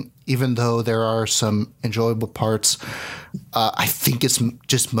 Even though there are some enjoyable parts, I think it's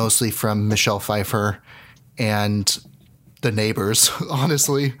just mostly from Michelle Pfeiffer and the neighbors,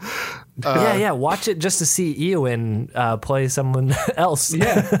 honestly. Yeah. Watch it just to see Eowyn play someone else.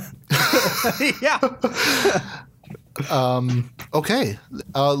 Yeah. Yeah. Okay,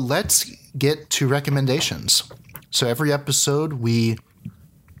 let's get to recommendations. So every episode, we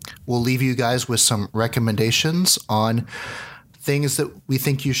will leave you guys with some recommendations on things that we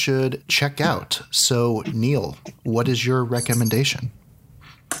think you should check out. So, Neil, what is your recommendation?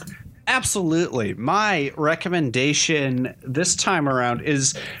 Absolutely. My recommendation this time around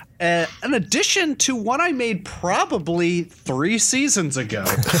is an addition to one I made probably 3 seasons ago.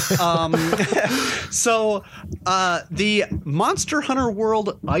 So the Monster Hunter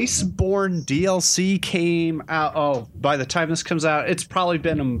World Iceborne DLC came out. Oh, by the time this comes out, it's probably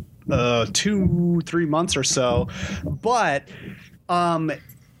been 2-3 months or so. But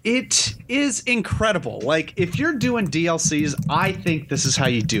it is incredible. Like, if you're doing DLCs, I think this is how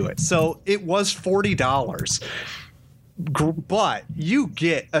you do it. So it was $40. But you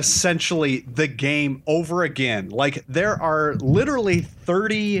get essentially the game over again. Like, there are literally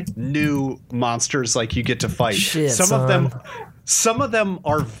 30 new monsters like you get to fight. Some of them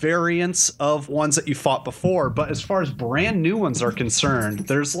are variants of ones that you fought before, but as far as brand new ones are concerned,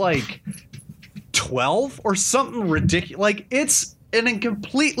 there's like 12 or something ridiculous. Like, it's a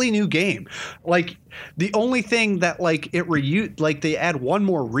completely new game. Like, the only thing that like they add one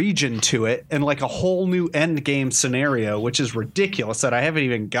more region to it and like a whole new end game scenario, which is ridiculous, that I haven't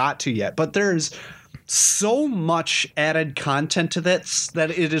even got to yet. But there's so much added content to this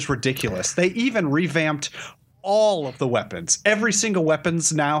that it is ridiculous. They even revamped all of the weapons. Every single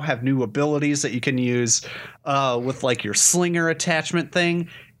weapons now have new abilities that you can use with like your slinger attachment thing.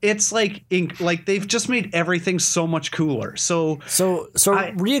 It's like they've just made everything so much cooler. So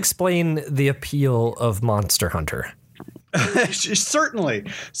re-explain the appeal of Monster Hunter. Certainly.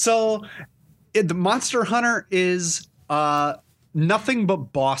 So the Monster Hunter is nothing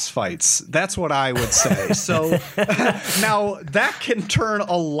but boss fights. That's what I would say. So now that can turn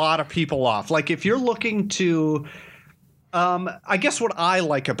a lot of people off. Like, if you're looking to, I guess what I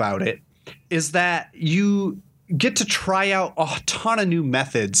like about it is that you get to try out a ton of new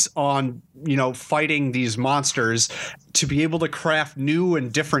methods on, fighting these monsters to be able to craft new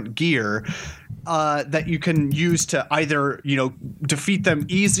and different gear that you can use to either, defeat them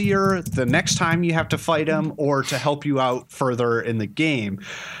easier the next time you have to fight them, or to help you out further in the game.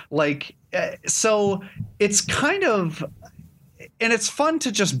 Like, so it's kind of, and it's fun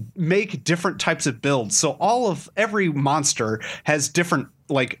to just make different types of builds. So every monster has different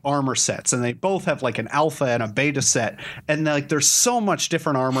like armor sets, and they both have like an alpha and a beta set, and like there's so much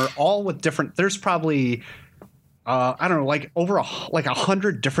different armor, all with different, there's probably I don't know, like over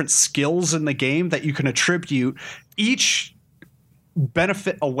 100 different skills in the game that you can attribute. Each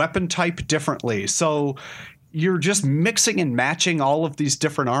benefit a weapon type differently. So you're just mixing and matching all of these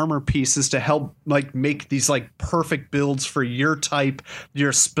different armor pieces to help like make these like perfect builds for your type,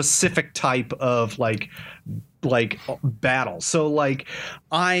 your specific type of like battle. So like,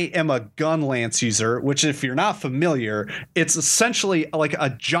 I am a gun lance user, which if you're not familiar, it's essentially like a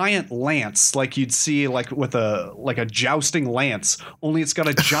giant lance, like you'd see like with a jousting lance, only it's got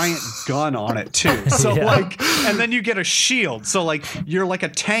a giant gun on it too. So like, and then you get a shield. So like, you're like a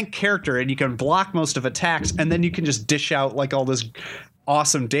tank character and you can block most of attacks, and then you can just dish out like all this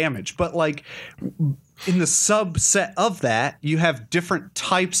awesome damage. But like, in the subset of that, you have different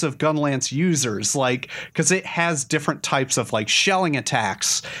types of Gunlance users, like, because it has different types of like shelling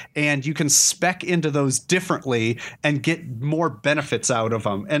attacks, and you can spec into those differently and get more benefits out of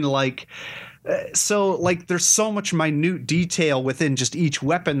them. And like, so like, there's so much minute detail within just each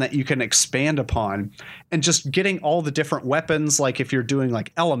weapon that you can expand upon, and just getting all the different weapons. Like, if you're doing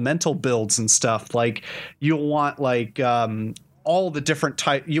like elemental builds and stuff, like you'll want like, all the different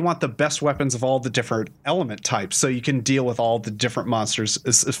type, you want the best weapons of all the different element types, so you can deal with all the different monsters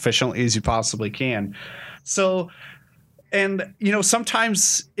as efficiently as you possibly can. So, and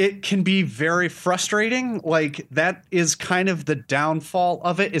sometimes it can be very frustrating. Like, that is kind of the downfall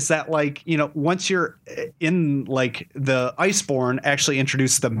of it, is that like, once you're in like, the Iceborne actually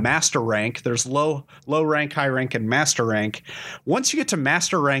introduced the master rank. There's low rank, high rank, and master rank. Once you get to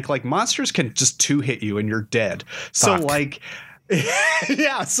master rank, like, monsters can just 2-hit you and you're dead. So like,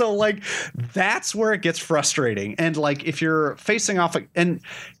 Yeah, so like that's where it gets frustrating. And like if you're facing off, and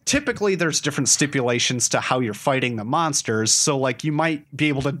typically there's different stipulations to how you're fighting the monsters. So like you might be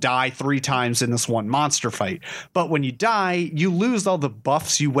able to die 3 times in this one monster fight, but when you die, you lose all the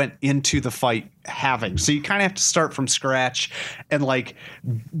buffs you went into the fight having. So you kind of have to start from scratch and like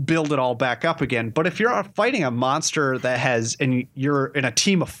build it all back up again. But if you're fighting a monster that has, and you're in a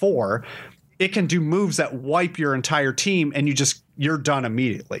team of 4, it can do moves that wipe your entire team and you're done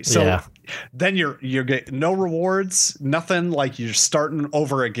immediately. So then you get no rewards, nothing, like you're starting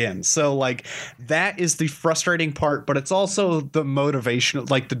over again. So like that is the frustrating part, but it's also the motivation,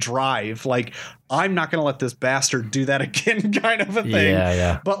 like the drive, like I'm not going to let this bastard do that again kind of a thing.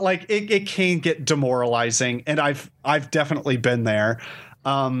 Yeah. But like it can get demoralizing, and I've definitely been there.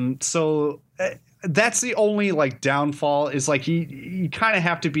 That's the only like downfall, is like you kind of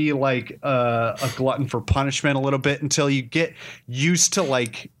have to be like a glutton for punishment a little bit until you get used to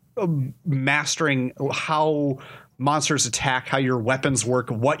like mastering how monsters attack, how your weapons work,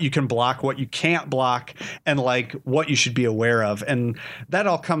 what you can block, what you can't block, and like what you should be aware of. And that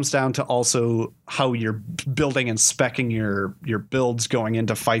all comes down to also how you're building and speccing your builds going in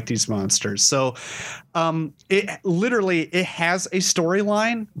to fight these monsters. So it has a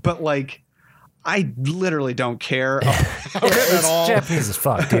storyline, but like I literally don't care at all. Japanese as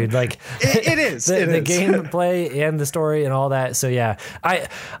fuck, dude. Like it is. The gameplay and the story and all that. So yeah, I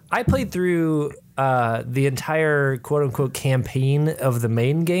played through the entire quote unquote campaign of the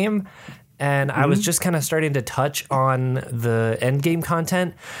main game, and I was just kind of starting to touch on the end game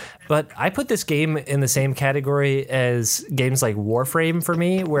content. But I put this game in the same category as games like Warframe for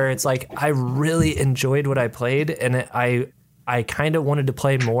me, where it's like I really enjoyed what I played, and I kind of wanted to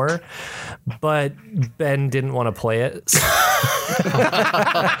play more, but Ben didn't want to play it.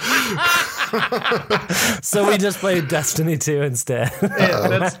 So we just played Destiny 2 instead.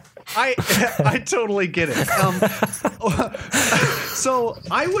 I totally get it. So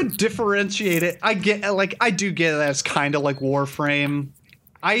I would differentiate it. I do get it as kind of like Warframe.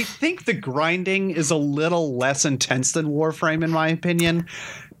 I think the grinding is a little less intense than Warframe, in my opinion.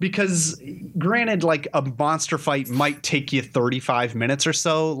 Because granted, like a monster fight might take you 35 minutes or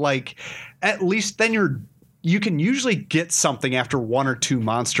so, like at least then you can usually get something after 1 or 2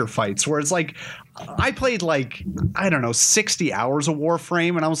 monster fights. Whereas like I played like, I don't know, 60 hours of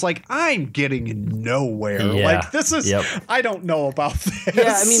Warframe, and I was like, I'm getting nowhere. Yeah. Like this is, I don't know about this.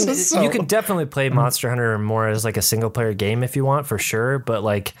 Yeah, I mean, you can definitely play Monster Hunter more as like a single player game if you want, for sure. But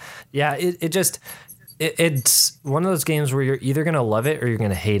like, yeah, it's one of those games where you're either going to love it or you're going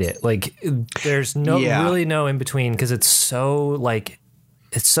to hate it. Like there's really no in between, because it's so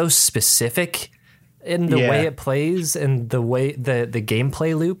specific in the way it plays and the way the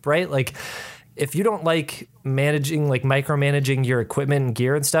gameplay loop, right? Like if you don't like micromanaging your equipment and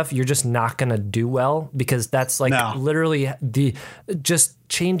gear and stuff, you're just not going to do well, because that's like literally just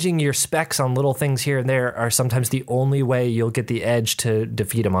changing your specs on little things here and there are sometimes the only way you'll get the edge to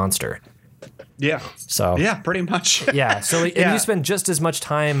defeat a monster. Yeah. So yeah, pretty much. Yeah. So and you spend just as much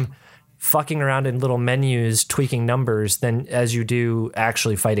time fucking around in little menus, tweaking numbers, than as you do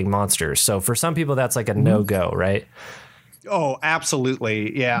actually fighting monsters. So for some people, that's like a no-go, right? Oh,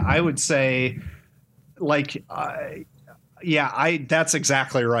 absolutely. Yeah, I would say like that's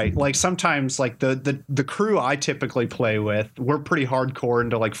exactly right. Like sometimes like the crew I typically play with, we're pretty hardcore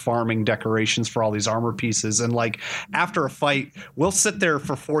into like farming decorations for all these armor pieces. And like after a fight, we'll sit there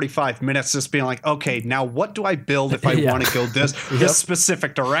for 45 minutes just being like, okay, now what do I build if I want to go this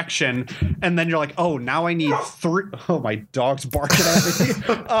specific direction? And then you're like, oh, now I need 3. Oh, my dog's barking at me.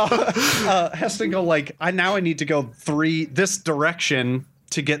 Has to go like, I need to go 3 this direction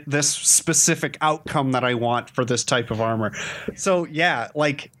to get this specific outcome that I want for this type of armor. So yeah,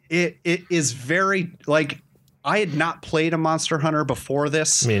 like it is very like, I had not played a Monster Hunter before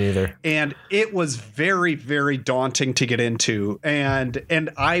this. Me neither. And it was very, very daunting to get into. And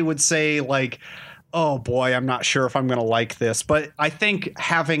I would say like, oh boy, I'm not sure if I'm going to like this, but I think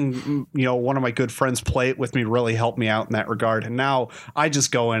having, one of my good friends play it with me really helped me out in that regard. And now I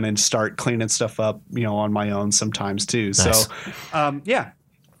just go in and start cleaning stuff up, on my own sometimes too. Nice. So,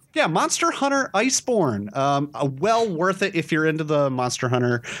 yeah, Monster Hunter Iceborne. Well worth it if you're into the Monster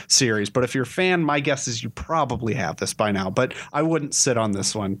Hunter series. But if you're a fan, my guess is you probably have this by now. But I wouldn't sit on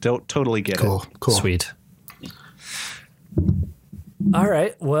this one. Don't totally get it. Cool. Sweet. All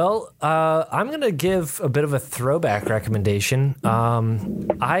right. Well, I'm going to give a bit of a throwback recommendation.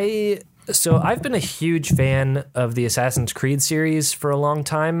 I've been a huge fan of the Assassin's Creed series for a long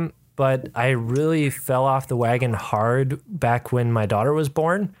time, but I really fell off the wagon hard back when my daughter was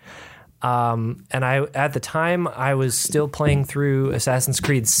born. And at the time I was still playing through Assassin's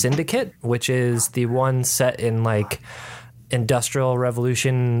Creed Syndicate, which is the one set in like Industrial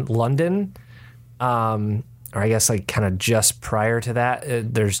Revolution London. Or I guess like kind of just prior to that,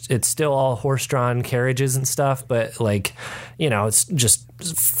 it's still all horse-drawn carriages and stuff, but like, you know, it's just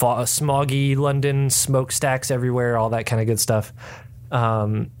smoggy London, smokestacks everywhere, all that kind of good stuff.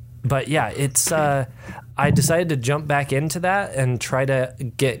 But yeah, it's I decided to jump back into that and try to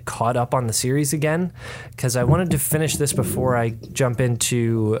get caught up on the series again, because I wanted to finish this before I jump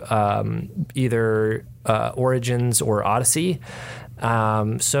into either Origins or Odyssey.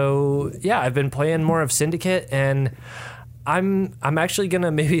 So yeah, I've been playing more of Syndicate, and I'm actually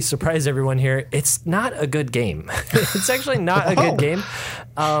gonna maybe surprise everyone here. It's not a good game. It's actually not a good game.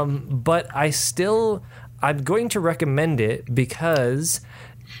 But I'm going to recommend it, because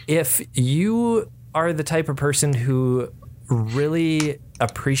if you are the type of person who really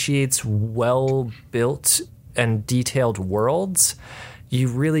appreciates well-built and detailed worlds, you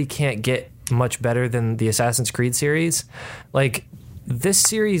really can't get much better than the Assassin's Creed series. Like, this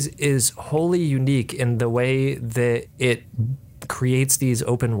series is wholly unique in the way that it creates these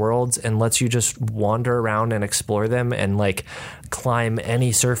open worlds and lets you just wander around and explore them and like climb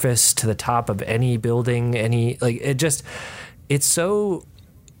any surface to the top of any building, it's so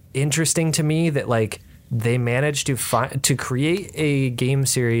interesting to me that like they managed to create a game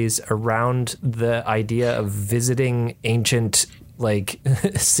series around the idea of visiting ancient like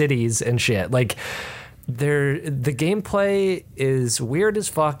cities and shit. Like, the gameplay is weird as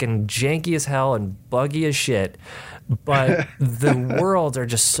fuck and janky as hell and buggy as shit, but the worlds are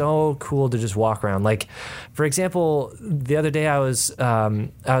just so cool to just walk around. Like, for example, the other day I was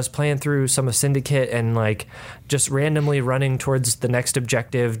playing through some of Syndicate and like just randomly running towards the next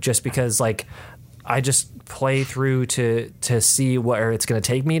objective, just because like I just play through to see where it's going to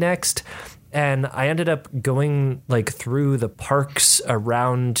take me next. And I ended up going like through the parks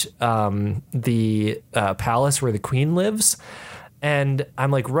around the palace where the queen lives. And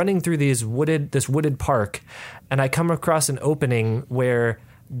I'm like running through this wooded park, and I come across an opening where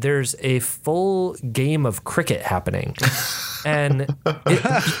there's a full game of cricket happening. And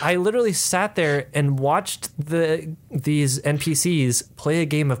I literally sat there and watched these NPCs play a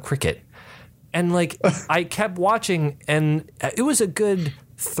game of cricket. And like I kept watching, and it was a good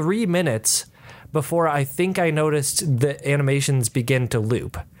 3 minutes before I think I noticed the animations begin to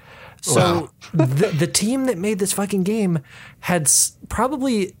loop. So the team that made this fucking game had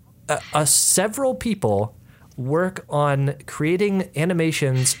probably several people work on creating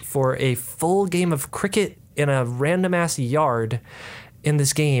animations for a full game of cricket in a random ass yard in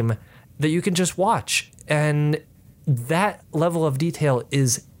this game that you can just watch. And that level of detail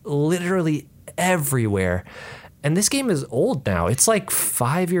is literally everywhere. And this game is old now. It's like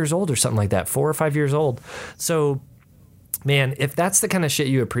 5 years old or something like that, 4 or 5 years old. So, man, if that's the kind of shit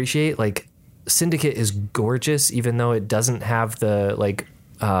you appreciate, like, Syndicate is gorgeous, even though it doesn't have the like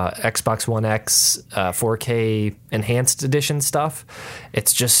Xbox One X 4K enhanced edition stuff.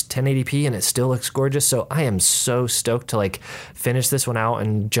 It's just 1080p and it still looks gorgeous. So I am so stoked to like finish this one out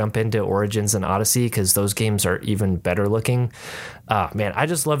and jump into Origins and Odyssey, because those games are even better looking. Man, I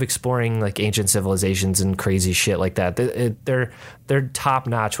just love exploring like ancient civilizations and crazy shit like that. They're top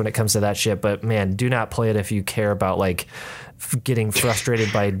notch when it comes to that shit. But man, do not play it if you care about like getting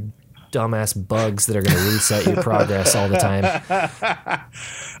frustrated by dumbass bugs that are going to reset your progress all the time.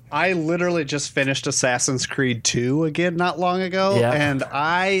 I literally just finished Assassin's Creed 2 again not long ago, and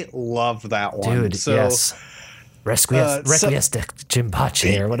I loved that one. Dude, yes. Requiescat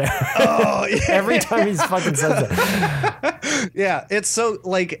Jinpachi or whatever. Oh, yeah. Every time he fucking says it. Yeah, it's so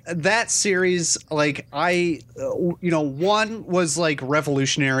like that series, like one was like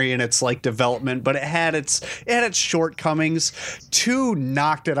revolutionary in its like development, but it had its shortcomings. 2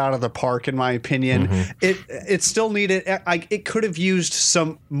 knocked it out of the park in my opinion. It still needed it could have used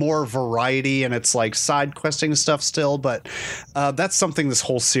some more variety in its like side questing stuff still, but that's something this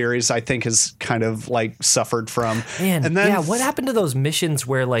whole series I think has kind of like suffered from. Man, and then what happened to those missions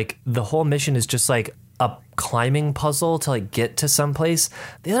where like the whole mission is just like a climbing puzzle to like get to someplace?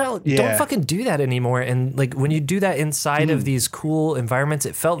 They don't fucking do that anymore. And like when you do that inside of these cool environments,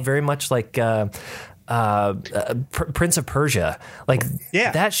 it felt very much like Prince of Persia. Like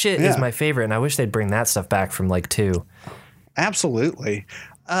that shit is my favorite, and I wish they'd bring that stuff back from like 2. Absolutely.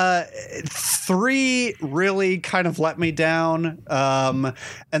 3 really kind of let me down. And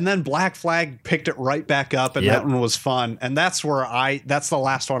then Black Flag picked it right back up, and that one was fun. And that's the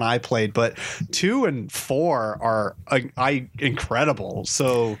last one I played, but 2 and 4 are incredible.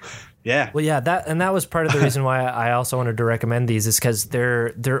 So Yeah. Well, yeah, that was part of the reason why I also wanted to recommend these is because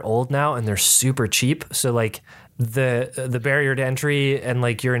they're old now and they're super cheap. So like the barrier to entry and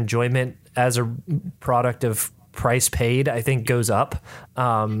like your enjoyment as a product of price paid, I think goes up.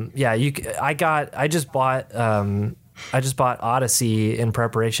 I just bought Odyssey in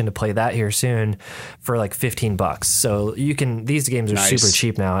preparation to play that here soon for like $15. So these games are Nice. super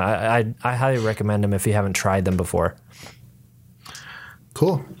cheap now. I highly recommend them if you haven't tried them before.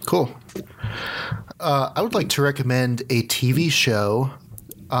 Cool. I would like to recommend a TV show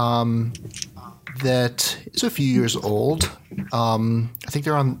that is a few years old. I think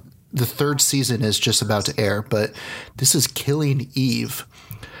they're on the third season is just about to air, but this is Killing Eve.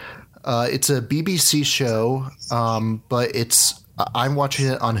 It's a BBC show, but I'm watching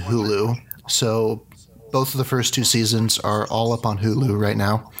it on Hulu. So both of the first two seasons are all up on Hulu right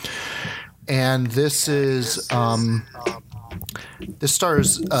now. And this is this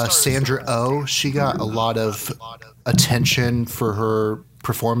stars Sandra Oh. She got a lot of attention for her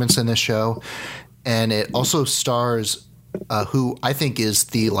performance in this show, and it also stars who I think is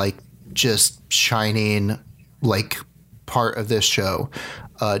the like just shining like part of this show,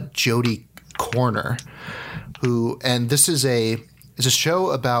 Jodie Corner, and this is it's a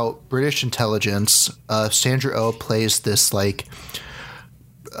show about British intelligence. Sandra Oh plays this like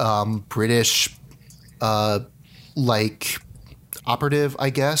British like operative,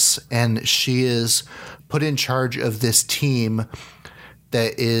 I guess, and she is put in charge of this team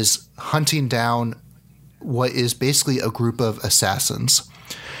that is hunting down what is basically a group of assassins.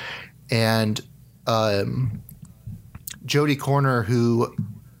 And Jodie Corner,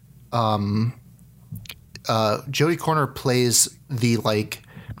 Jodie Corner plays the like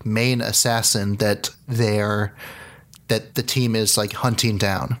main assassin that the team is like hunting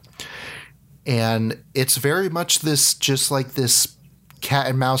down. And it's very much this cat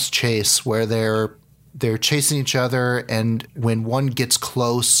and mouse chase where they're chasing each other, and when one gets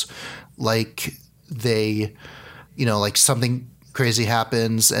close, like they, like something crazy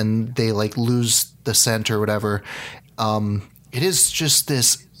happens and they like lose the scent or whatever. It is just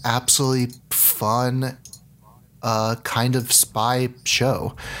this absolutely fun kind of spy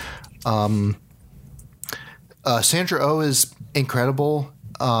show. Sandra Oh is incredible.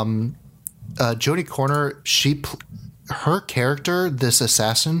 Jodie Corner, her character, this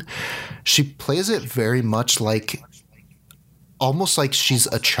assassin, she plays it very much like almost like she's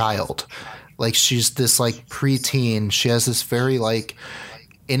a child. Like she's this like preteen. She has this very like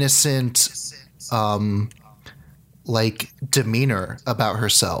innocent like demeanor about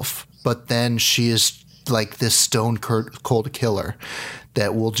herself. But then she is like this stone cold killer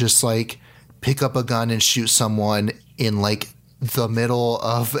that will just like pick up a gun and shoot someone in like the middle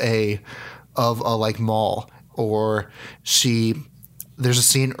of a like mall. Or there's a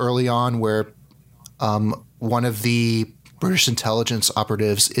scene early on where one of the British intelligence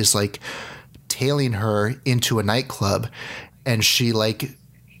operatives is like tailing her into a nightclub, and she like,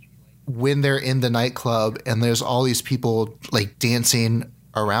 when they're in the nightclub and there's all these people like dancing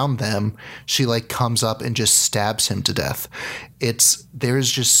around them, she like comes up and just stabs him to death.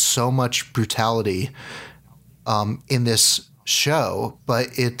 There's just so much brutality in this show, but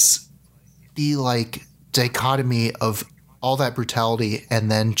it's the like dichotomy of all that brutality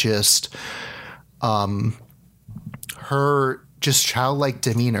and then just her just childlike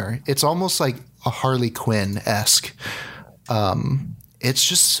demeanor. It's almost like a Harley Quinn-esque. It's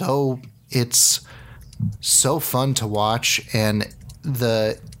so fun to watch, and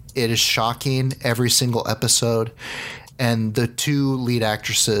it is shocking every single episode, and the two lead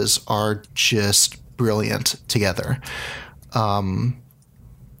actresses are just brilliant together.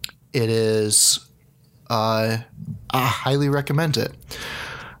 It is I highly recommend it.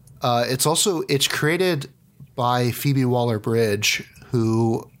 It's created by Phoebe Waller-Bridge,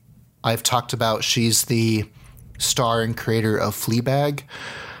 who I've talked about. She's the star and creator of Fleabag,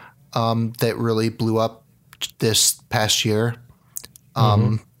 that really blew up this past year.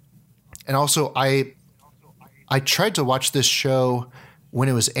 And also I tried to watch this show when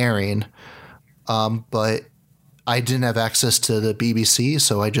it was airing, but I didn't have access to the BBC,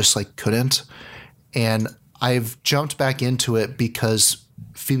 so I just like couldn't. And I've jumped back into it because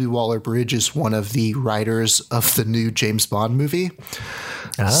Phoebe Waller-Bridge is one of the writers of the new James Bond movie.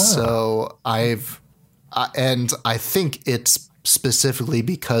 So and I think it's specifically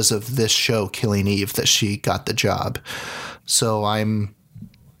because of this show, Killing Eve, that she got the job. So I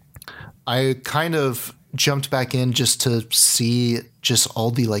kind of jumped back in just to see just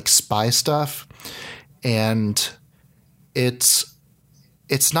all the like spy stuff. And it's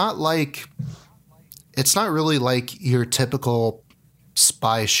not really like your typical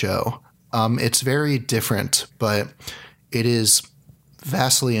spy show. It's very different, but it is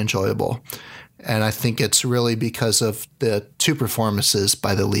vastly enjoyable. And I think it's really because of the two performances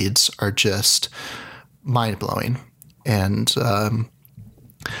by the leads are just mind-blowing. And I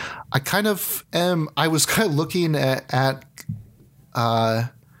was kind of looking at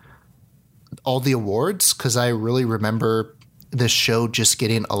all the awards because I really remember this show just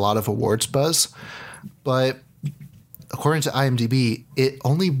getting a lot of awards buzz. But according to IMDb, it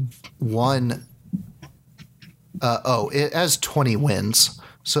only won. It has 20 wins.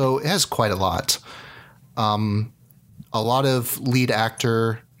 So it has quite a lot. A lot of lead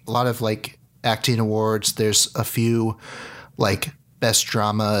actor, a lot of like acting awards. There's a few like best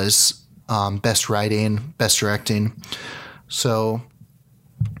dramas, best writing, best directing. So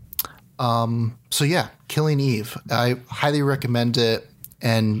yeah, Killing Eve. I highly recommend it.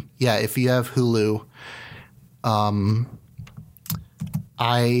 And yeah, if you have Hulu,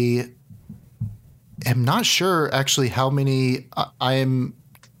 I am not sure actually how many. I am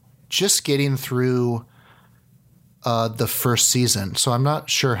just getting through the first season, so I'm not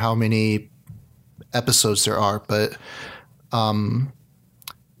sure how many episodes there are, but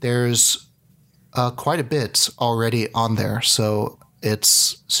there's quite a bit already on there, so you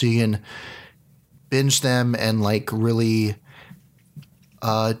can binge them and like really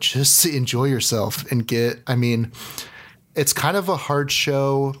just enjoy yourself and it's kind of a hard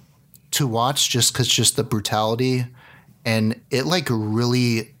show to watch just because just the brutality, and it like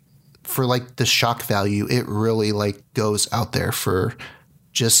really, for like the shock value, it really like goes out there for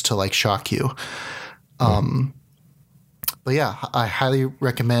just to like shock you. But yeah, I highly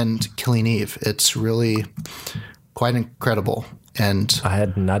recommend Killing Eve. It's really quite incredible. And I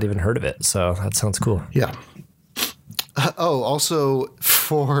had not even heard of it, so that sounds cool. Yeah. Also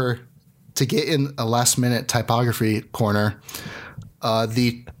to get in a last minute typography corner,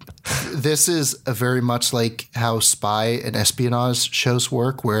 this is a very much like how spy and espionage shows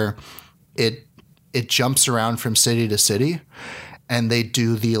work, where it jumps around from city to city, and they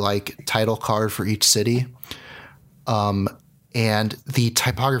do the like title card for each city. And the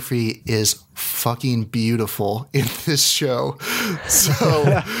typography is fucking beautiful in this show.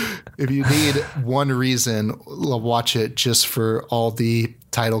 So if you need one reason, watch it just for all the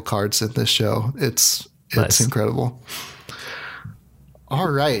title cards in this show. It's nice. Incredible. All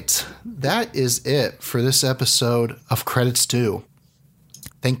right. That is it for this episode of Credits Due.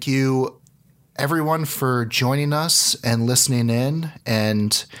 Thank you, everyone, for joining us and listening in,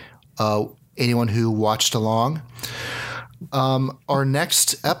 and anyone who watched along. Our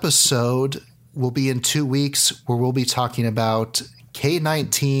next episode will be in 2 weeks, where we'll be talking about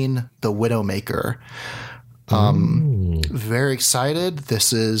K-19, The Widowmaker. Very excited.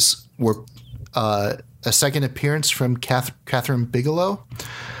 This is a second appearance from Catherine Bigelow,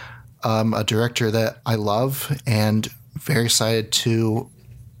 a director that I love, and very excited to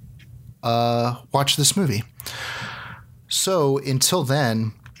watch this movie. So until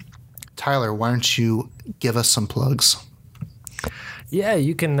then, Tyler, why don't you give us some plugs? Yeah,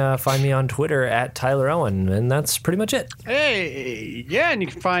 you can find me on Twitter at Tyler Owen, and that's pretty much it. Hey, yeah, and you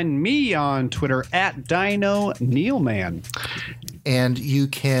can find me on Twitter at Dino Neilman. And you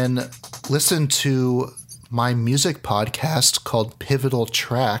can listen to my music podcast called Pivotal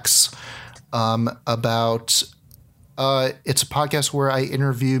Tracks. It's a podcast where I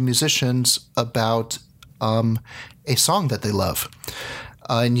interview musicians about a song that they love.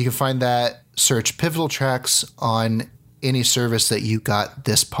 And you can find that, search Pivotal Tracks on any service that you got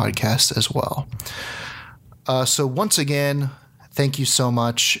this podcast as well. So once again, thank you so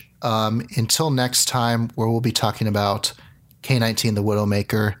much. Until next time, where we'll be talking about K-19, The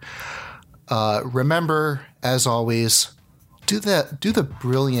Widowmaker. Remember, as always, do the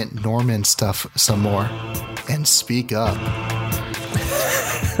brilliant Norman stuff some more and speak up.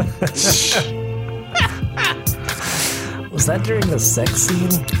 Was that during the sex scene?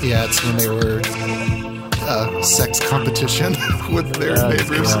 Yeah, it's when they were sex competition with their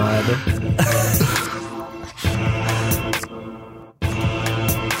neighbors. God.